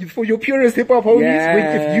for your purest hip-hop homies. Yeah. When,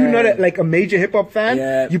 if you're not a major hip-hop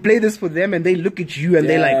fan, you play this for them and they look at you and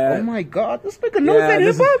they're like, oh my God, this nigga knows that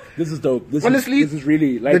hip-hop. This is dope. Honestly, this is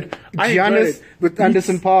really, like... Giannis with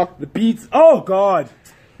Anderson Park. The beats. Oh, God.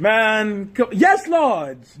 Man. Yes,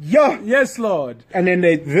 Lord. Yeah. Yes, Lord. And then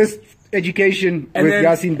this education and with then,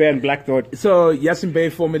 Yasin Bey and Black Thought. So, Yasin Bey,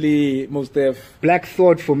 formerly Mos Def. Black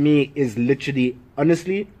Thought for me is literally,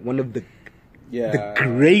 honestly, one of the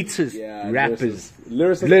greatest rappers.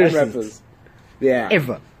 Lyricists and rappers. Yeah.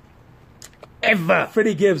 Ever.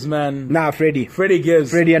 Freddie Gibbs, man. Nah, Freddie Gibbs.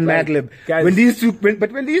 Freddie and like, Madlib. Guys, when these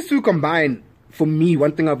two combine, for me,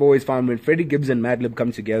 one thing I've always found, when Freddie Gibbs and Madlib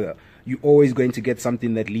come together, you're always going to get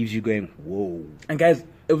something that leaves you going, whoa. And guys,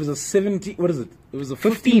 it was a 17, what is it? It was a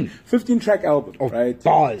 15 track album, right?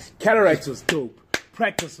 Bars. Cataracts was dope.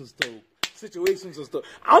 Practice was dope. Situations was dope.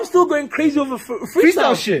 I'm still going crazy over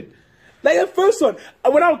freestyle shit. Like the first one,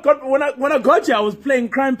 when I got you, I was playing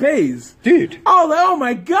Crime Pays. Dude. I was like, oh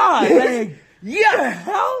my God. Like, yeah.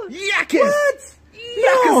 Hell? Yakis. What?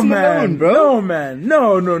 No, man, bro. No, man.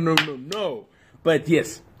 No. But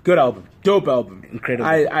yes, good album. Dope album. Incredible.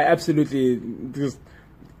 I absolutely just,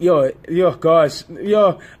 yo, gosh.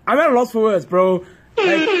 Yo, I'm at a loss for words, bro.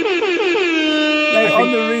 Like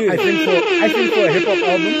on the real. I think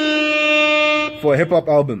for a hip hop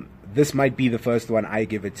album, this might be the first one I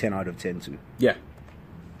give a 10 out of 10 to. Yeah.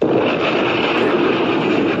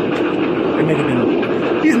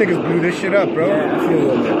 These niggas blew this shit up, bro. Yeah, I feel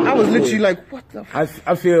you on that. I was literally like, what the fuck?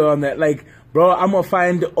 I feel on that. Like, bro, I'm gonna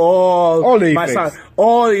find all the my effects. sound,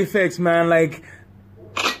 all the effects, man. Like,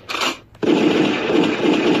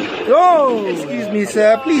 oh, Excuse me,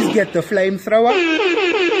 sir. Please get the flamethrower.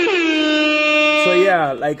 so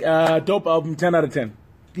yeah, like, dope album, 10 out of 10.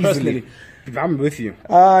 Personally. I'm with you.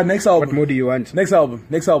 Next album. What more do you want? Next album.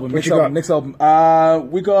 What you got? Next album.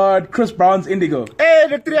 We got Chris Brown's Indigo. Hey,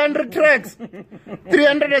 the 300 tracks.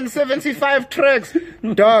 375 tracks.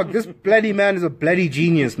 Dog, this bloody man is a bloody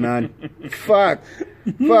genius, man. Fuck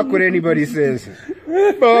what anybody says.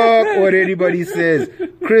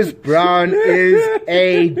 Chris Brown is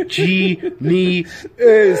a genius.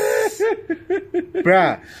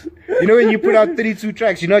 Bruh. You know when you put out 32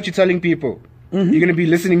 tracks, you know what you're telling people? You're going to be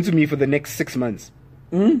listening to me for the next 6 months.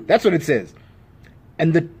 That's what it says.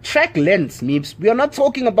 And the track lengths, Meeps, we are not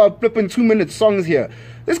talking about flipping 2-minute songs here.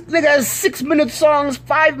 This nigga has 6-minute songs,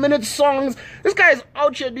 5-minute songs. This guy is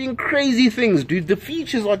out here doing crazy things, dude. The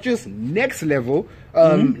features are just next level.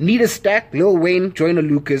 Need a Stack, Lil Wayne, Joyner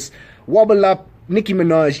Lucas, Wobble Up, Nicki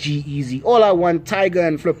Minaj, G-Eazy, All I Want, Tiger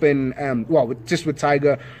and flipping, just with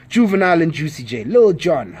Tiger, Juvenile and Juicy J, Lil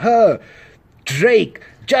Jon, Her, Drake,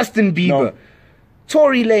 Justin Bieber. No.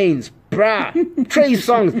 Tory Lanez, brah, Trey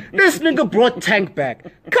Songz. This nigga brought Tank back.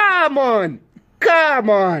 Come on.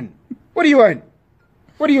 What do you want?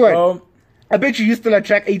 I bet you still at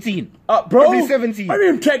track 18. Bro, probably 17. I didn't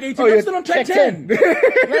even track 18. Oh, I'm you're still on track 10. 10. Like,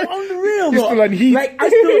 on the real, You're still on heat. Like,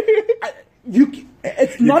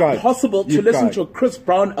 it's not possible to listen to a Chris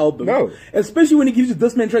Brown album. No. Especially when he gives you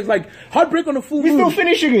this many tracks, like Heartbreak on a Full Moon. We're still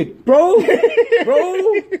finishing it. Bro,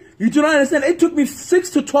 you do not understand. It took me 6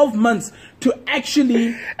 to 12 months to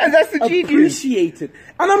actually And that's the genius. appreciate it.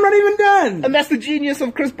 And I'm not even done. And that's the genius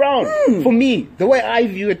of Chris Brown. For me, the way I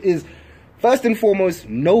view it is, first and foremost,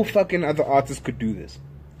 no fucking other artist could do this.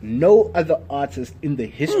 No other artist in the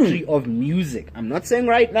history of music, I'm not saying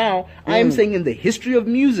right now, I am saying in the history of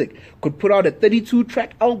music, could put out a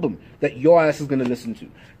 32-track album that your ass is going to listen to.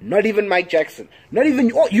 Not even Mike Jackson. Not even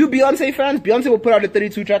you Beyonce fans. Beyonce will put out a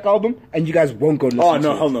 32-track album and you guys won't go listen to it. Oh,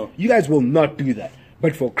 no, hell no. You guys will not do that.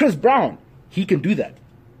 But for Chris Brown, he can do that.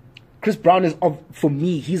 Chris Brown is for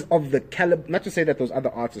me, he's of the caliber, not to say that those other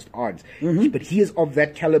artists aren't, but he is of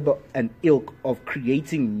that caliber and ilk of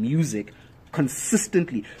creating music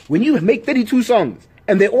consistently. When you make 32 songs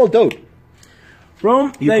and they're all dope,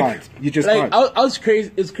 bro, you can't. You just can't. I was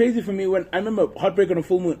crazy. It's crazy for me when I remember Heartbreak on a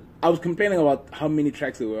Full Moon. I was complaining about how many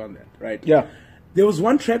tracks there were on that, right? Yeah. There was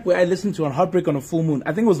one track where I listened to on Heartbreak on a Full Moon.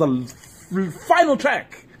 I think it was the final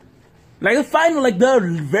track. Like the final, like the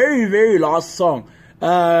very, very last song.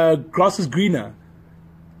 Grass is greener.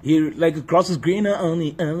 Grass is greener on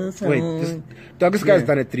the other side. Wait, this guy's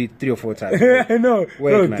done it three or four times. I know.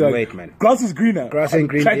 Wait, man. Grass is greener. Grass ain't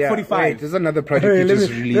green. Track Yeah. 45. Wait, there's another project you just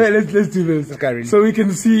released. Let's do this. This guy really- so we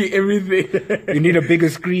can see everything. You need a bigger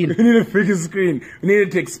screen. We need a bigger screen. We need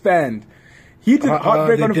it to expand. He did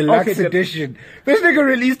Heartbreak the on a deluxe edition. This nigga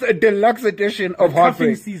released a deluxe edition of Cuffing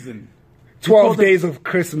Heartbreak. season. 12 days of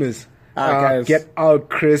Christmas. Guys. Get out,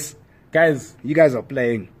 Chris. Guys, you guys are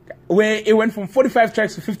playing. Where it went from 45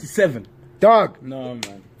 tracks to 57. Dog. No,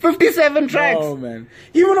 man. 57 tracks. No, man.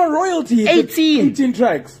 Even on royalty, 18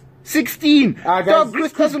 tracks. 16. Guys, dog,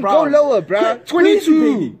 Chris doesn't go Brown. lower, bruh.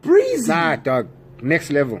 22. Breezy. Nah, dog.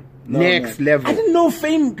 Next level. No, Next man. level. I didn't know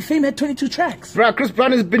Fame had 22 tracks. Bruh, Chris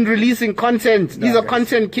Brown has been releasing content. He's a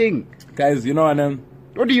content king. Guys, you know what,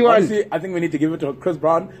 what do you honestly, want? I think we need to give it to Chris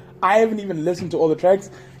Brown. I haven't even listened to all the tracks.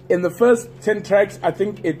 In the first 10 tracks, I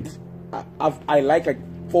think I like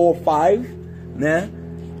 4 or 5. Nah.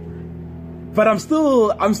 But I'm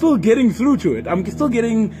still getting through to it. I'm still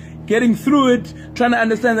getting through it, trying to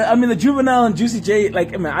understand that. I mean, the Juvenile and Juicy J,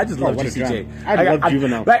 I just love Juicy J. I love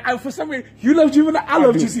Juvenile. For some reason, you love Juvenile. I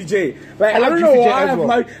love Juicy J. I love don't know Juicy J why. as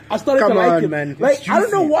well. I started to like him. Man. I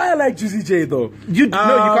don't know why I like Juicy J though. No, you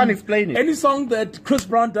can't explain it. Any song that Chris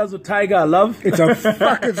Brown does with Tiger, I love. It's a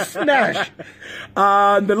fucking smash.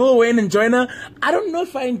 The Lil Wayne and Joyner. I don't know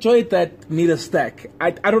if I enjoyed that Need a Stack.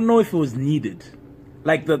 I don't know if it was needed.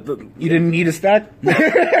 Like the You didn't need a stack?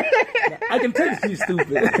 I can tell you stupid.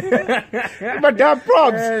 Give my damn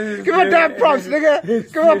props. Give my damn props, nigga.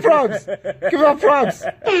 Give my props. Give my props.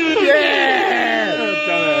 Yeah.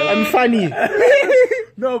 I'm funny.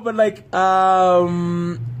 No, but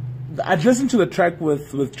I'd listened to the track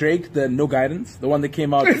with Drake, the No Guidance, the one that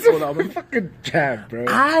came out before the album. Fucking jam, bro.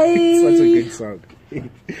 It's such a good song.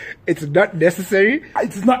 It's not necessary.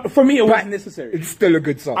 It's not for me. It wasn't necessary. It's still a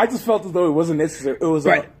good song. I just felt as though it wasn't necessary. It was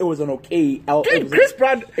an okay album. Chris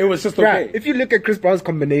Brown. It was just okay. If you look at Chris Brown's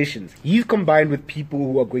combinations, he's combined with people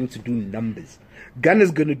who are going to do numbers.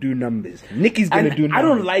 Gunna's gonna do numbers. Nicki's gonna do numbers. I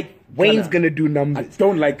don't like Wayne's gonna do numbers. I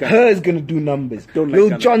don't like Gunna. Her's gonna do numbers.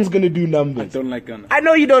 Lil Jon's gonna do numbers. I don't like Gunna. I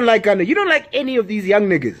know you don't like Gunna. You don't like any of these young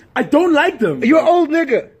niggas. I don't like them. You're an old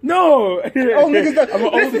nigga. No. Old niggas. I'm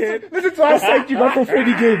an old head. Listen to how psyched you got for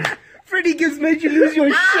Freddie Gibbs. Freddie Gibbs made you lose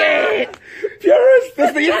your shit. Purist.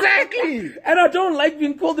 Exactly. And I don't like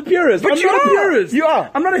being called a purist. But I'm not a purist. You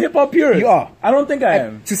are. I'm not a hip hop purist. You are. I don't think I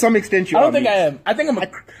am. To some extent, you are. I don't think I am. I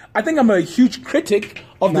think I'm a huge critic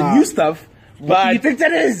of the new stuff. What do you think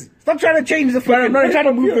that is? Stop trying to change the fucking. Stop trying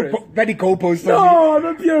to move the bloody goalposts. No, I'm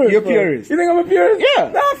a purist. You're purist. You think I'm a purist? Yeah.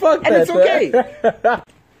 Nah, fuck that. And it's okay.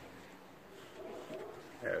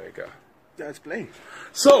 There we go. That's playing.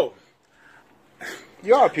 So.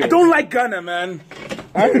 You are purist. I don't like Gunna, man.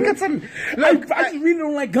 I think that's I really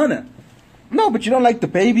don't like Gunna. No, but you don't like the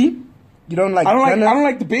baby. You don't like. I don't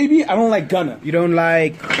like the baby. I don't like Gunna. You don't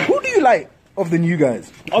like. Who do you like of the new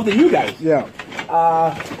guys? Of the new guys? Yeah.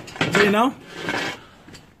 Do you know?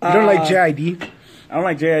 You don't like JID? I don't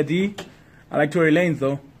like JID. I like Tory Lanez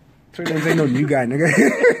though. Tory Lanez ain't no new guy,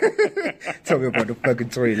 nigga. Tell me about the fucking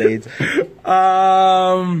Tory Lanez.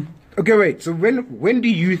 Okay, wait. So when do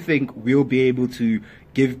you think we'll be able to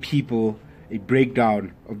give people a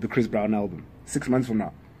breakdown of the Chris Brown album? 6 months from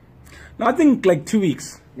now? No, I think 2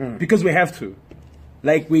 weeks. Because we have to.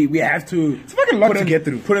 We have to. It's fucking lot to get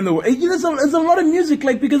through. Put in the work. There's a lot of music.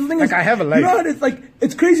 Because the thing is, I have a life. You know what?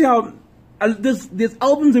 It's crazy how there's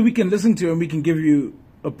albums that we can listen to and we can give you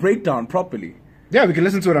a breakdown properly. Yeah, we can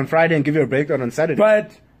listen to it on Friday and give you a breakdown on Saturday.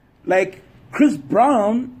 But Chris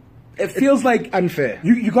Brown, it feels like unfair.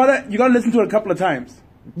 You gotta listen to it a couple of times.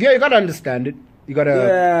 Yeah, you gotta understand it. You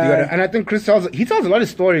gotta, and I think Chris tells a lot of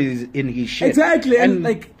stories in his shit. Exactly,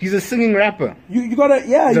 and he's a singing rapper. You gotta,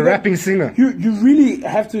 yeah, he's a rapping singer. You really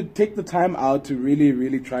have to take the time out to really,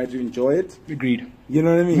 really try to enjoy it. Agreed. You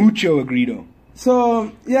know what I mean? Mucho agreedo.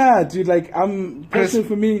 So yeah, dude, I'm personally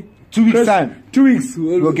for me. 2 weeks time. 2 weeks.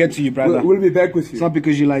 We'll get to you, brother. We'll be back with you. It's not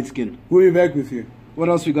because you light skin. We'll be back with you. What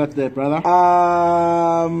else we got there, brother?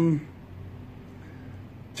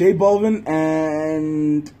 J Balvin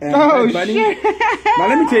and Bad Bunny. Shit. Now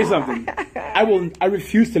let me tell you something. I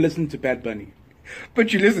refuse to listen to Bad Bunny.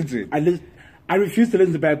 But you listen to it. I refuse to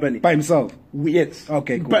listen to Bad Bunny. By himself? Yes.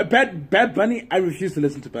 Okay, cool. But Bad Bunny, I refuse to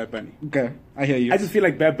listen to Bad Bunny. Okay, I hear you. I just feel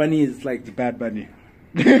like Bad Bunny is like the Bad Bunny.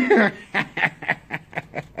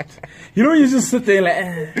 You know, you just sit there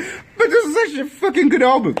like. But this is such a fucking good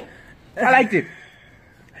album. I liked it.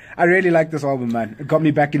 I really like this album, man. It got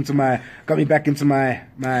me back into my reggaeton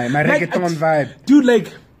vibe. Dude,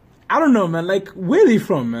 I don't know, man. Where are they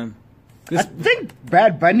from, man? I think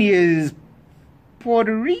Bad Bunny is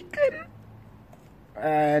Puerto Rican.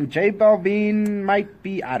 And J Balvin might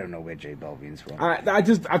be. I don't know where J Balvin's from. I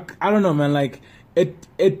don't know, man.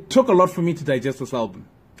 It took a lot for me to digest this album.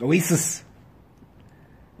 Oasis.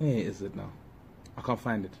 Where is it now? I can't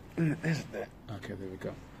find it. Is there? Okay, there we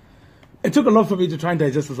go. It took a lot for me to try and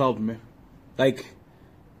digest this album, man.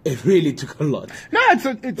 It really took a lot. No, it's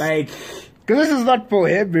Because this is not for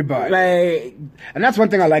everybody. Like, and that's one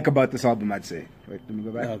thing I like about this album, I'd say. Wait, let me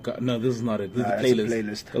go back. oh God, no, this is not it. This is That's a a playlist.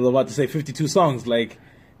 playlist. I was about to say 52 songs. Like,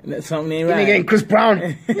 that's something ain't Nigga right. ain't Chris Brown.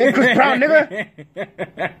 Ain't Chris Brown,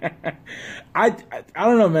 nigga. I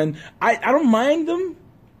don't know, man. I don't mind them,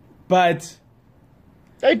 but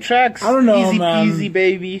 8 tracks. I don't know, Easy man. peasy,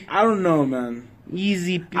 baby. I don't know, man.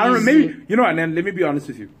 Easy peasy. I don't know. Maybe you know what? Then let me be honest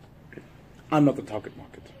with you. I'm not the target market.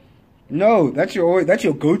 No, that's your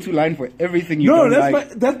go-to line for everything you No, don't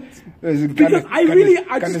that's like. because I just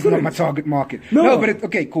Gunna's couldn't. not my target market. No. No, but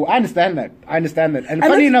okay, cool. I understand that. And And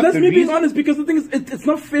funny enough, that's the me being reason, honest, because the thing is, it's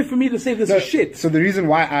not fair for me to say this is shit. So the reason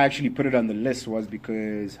why I actually put it on the list was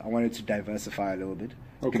because I wanted to diversify a little bit,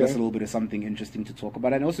 give us a little bit of something interesting to talk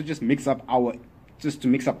about, and also just to mix up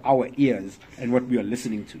our ears and what we are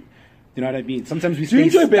listening to. You know what I mean? Sometimes we Do you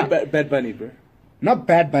stay enjoy stuck. Bad Bunny, bro? Not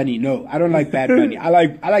Bad Bunny, no. I don't like Bad Bunny. I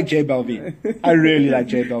like J Balvin. I really like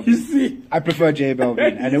J Balvin. You see? I prefer J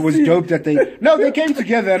Balvin. And it was see? dope that they came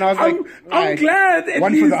together and I was like, I'm glad at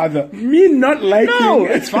one least for the other. Me not liking. No,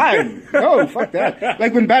 it's fine. No, fuck that.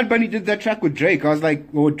 Like when Bad Bunny did that track with Drake, I was like,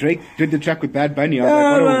 or Drake did the track with Bad Bunny, I was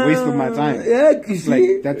like, what a waste of my time. Yeah, you see?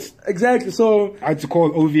 Like, that's exactly. So I had to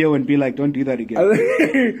call OVO and be like, don't do that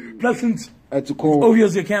again. plus since I had to call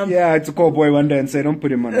OVO's your camp. Yeah, I had to call Boy Wonder and say, don't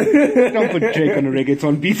put him on don't put Drake on a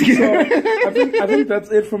reggaeton beat. So, I think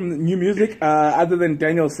that's it from new music. Other than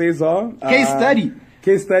Daniel Caesar. Case study.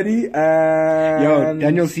 Yo,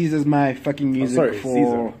 Daniel Caesar's my fucking music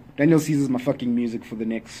Caesar. Daniel Caesar's my fucking music for the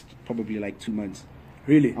next probably like 2 months.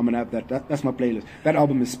 Really? I'm gonna have that's my playlist. That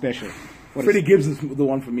album is special. Freddie Gibbs is the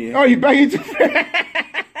one for me. Oh, you bang into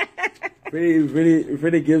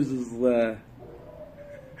Freddie Gibbs is.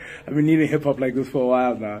 I've been needing hip hop like this for a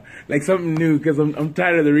while now, like something new, because I'm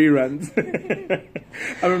tired of the reruns.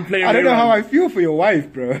 I've been playing. I don't know reruns. how I feel for your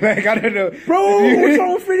wife, bro. Like I don't know, Bro, what's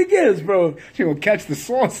wrong with Freddie Gibbs, bro? She will catch the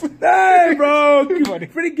sauce. Hey, bro,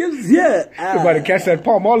 Freddie Gibbs, yeah. You're about to catch that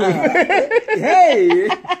palm olive. Hey,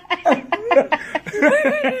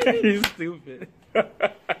 you stupid. That's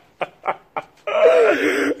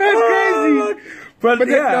crazy. But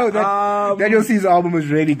yeah, yeah, Daniel C's album was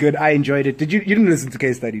really good. I enjoyed it. You didn't listen to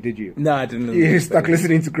Case Study, did you? No, I didn't. You stuck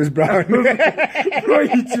listening to Chris Brown. Bro,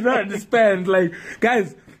 you do not understand. Like,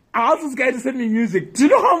 guys, I asked this guy to send me music. Do you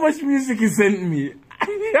know how much music he sent me?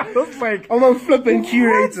 I was like, I'm a flipping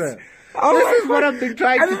curator. Oh This is what I've been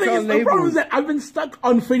trying to tell The problem is labels. that I've been stuck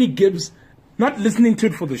on Freddie Gibbs, not listening to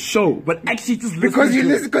it for the show, but actually just listening Because you to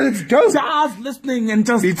listen, it. because it's dope. Just listening and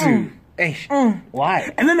just... Me too.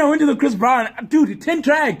 Why? And then I went to the Chris Brown. Dude, 10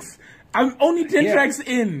 tracks. I'm only 10 Yeah. tracks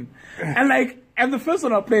in. And the first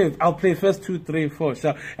one I'll play first 2, 3, 4.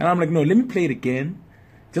 So, and I'm like, no, let me play it again.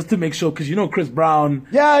 Just to make sure, because you know Chris Brown.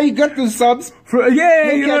 Yeah, you got the subs. Yeah,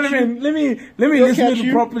 He'll you know what catch I mean? Let me He'll listen to catch it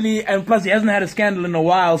you. properly. And plus, he hasn't had a scandal in a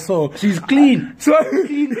while, so. She's clean. So,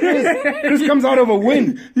 Clean Chris comes out of a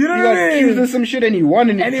win. You know he what I got mean? accused of some shit and he won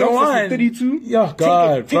and And he he drops us won. at 32. Yo,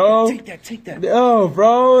 God, bro. Take that. Oh,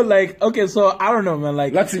 bro, like, okay, so I don't know, man.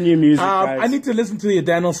 Like, Lots of new music, guys. I need to listen to your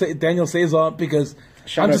Daniel Caesar, because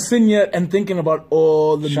Shout I'm out- just sitting here and thinking about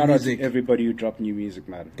all the Shout out music. to everybody who dropped new music,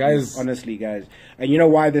 man. Guys. Honestly, guys. And you know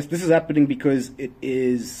why this is happening? Because it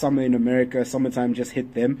is summer in America. Summertime just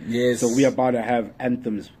hit them. Yes. So we are about to have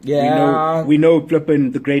anthems. Yeah. We know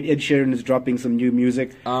flipping the great Ed Sheeran is dropping some new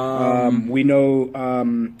music. We know,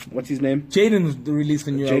 what's his name? Jaden released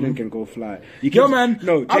a new Jaden album. can go fly. Yo, man,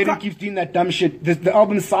 No, I Jaden can't- keeps doing that dumb shit. The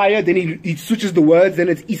album Sire, then he switches the words, then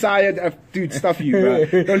it's Isaiah. Dude, stuff you, bro.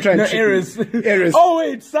 Don't try and No, trick Eris. me. Eris. Oh,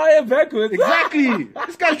 wait, Saya backwards. Exactly.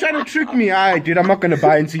 This guy's trying to trick me. Alright, dude, I'm not gonna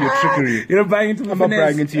buy into your trickery. You're not buying into the I'm not finesse.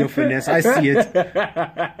 buying into your finesse. I see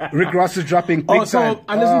it. Rick Ross is dropping big Oh, so time.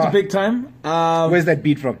 I listened to Big Time. Where's that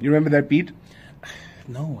beat from? You remember that beat?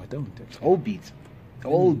 No, I don't. Actually. Old beat.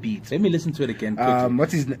 Old beat. Let me listen to it again. Quickly.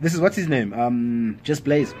 What's his name? Just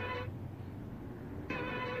Blaze.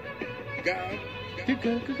 God,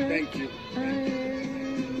 thank you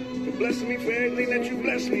for blessing me for everything that you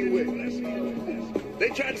blessed me with. They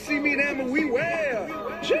tried to see me down, but we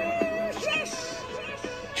were. Jesus!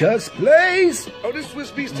 Just Blaze. Oh, this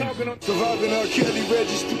Swiss Beats talking on. Surviving R. Kelly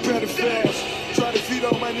register, better fast. Try to feed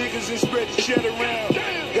all my niggas and spread the shit around.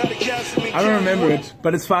 Gotta cancel me. I don't remember it,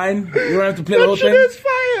 but it's fine. You don't have to play the whole That shit thing. is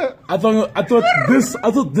fire.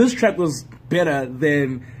 I thought this track was better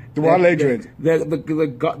than The Wale joint.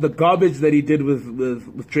 the garbage that he did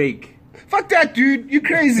with Drake. Fuck that, dude. You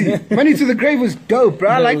crazy. Money to the Grave was dope, bro.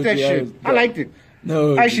 I No, like that yeah, it shit. was I dope. liked it.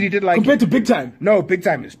 No, I actually did like compared it. to Big Time. No, Big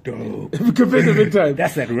Time is dope. Compared to Big Time.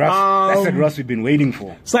 That's that Russ. That's that Russ we've been waiting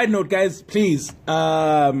for. Side note, guys, please,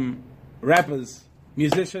 rappers,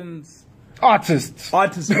 musicians, Artists,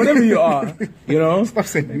 whatever you are, you know. Stop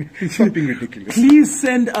saying that. Stop being ridiculous. Please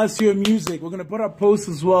send us your music. We're gonna put up posts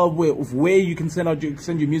as well where you can send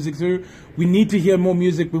your music through. We need to hear more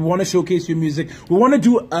music. We want to showcase your music. We want to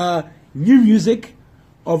do new music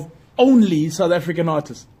of only South African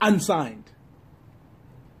artists, unsigned.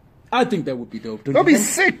 I think that would be dope. That'd be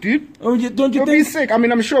sick, dude. Don't you That'd think? be sick. I mean,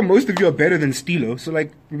 I'm sure most of you are better than Stilo, so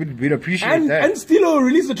like we'd appreciate that. And Stilo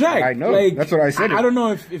released a track. I know. Like, that's what I said. I don't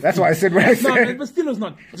know if that's why I said what I said. No, but Stilo's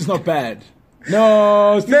not. It's not bad.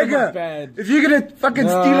 No, Stilo's not bad. If you're gonna fucking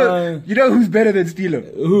Stilo, you know who's better than Stilo?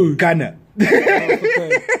 Who? Ghana.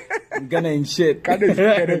 Ghana ain't shit. Ghana's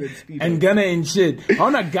better than Stilo. And Ghana ain't shit. How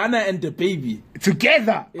not Ghana and the baby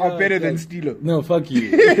together are better than Stilo? No, fuck you.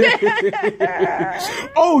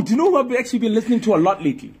 Oh, do you know who I've actually been listening to a lot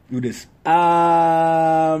lately? Who this? Fuck,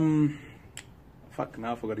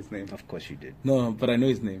 now I forgot his name. Of course you did. No, but I know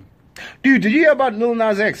his name. Dude, did you hear about Lil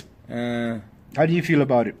Nas X? How do you feel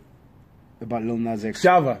about it? About Lil Nas X?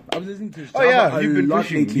 Java. I was listening to Java. Oh yeah,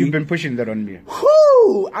 you've been pushing that on me.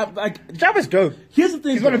 Whoo! Java's dope. Here's the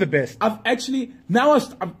thing. He's one of the best. I've actually now I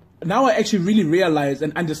actually really realize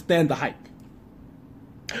and understand the hype.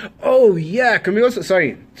 Oh yeah, can we also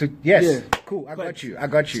yes, yeah. Cool. I got you.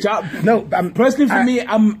 No, personally for me,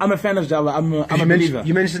 I'm a fan of Java. I'm a believer.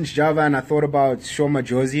 You mentioned Java, and I thought about Shoma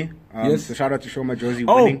Josie. Yes. So shout out to Shoma Josie.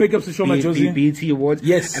 Oh, big ups to Shoma Josie. BET Awards.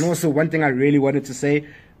 Yes. And also one thing I really wanted to say,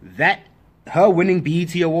 that her winning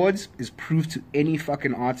BET Awards is proof to any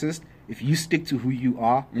fucking artist. If you stick to who you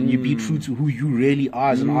are and you be true to who you really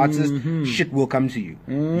are as an artist, shit will come to you.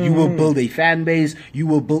 You will build a fan base. You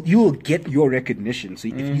will get your recognition. So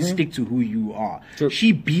if you stick to who you are,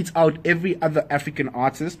 she beats out every other African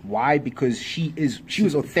artist. Why? Because she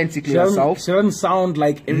was authentically herself. She doesn't sound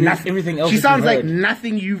like everything else. She sounds like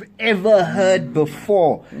nothing you've ever heard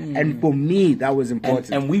before. And for me, that was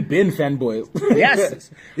important. And we've been fanboys.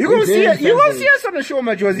 Yes, you're gonna see us. You're gonna see us on the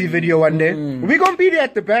Shoma Josie video one day. We're gonna be there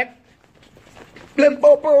at the back.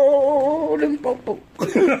 Limpopo. And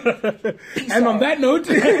on that note.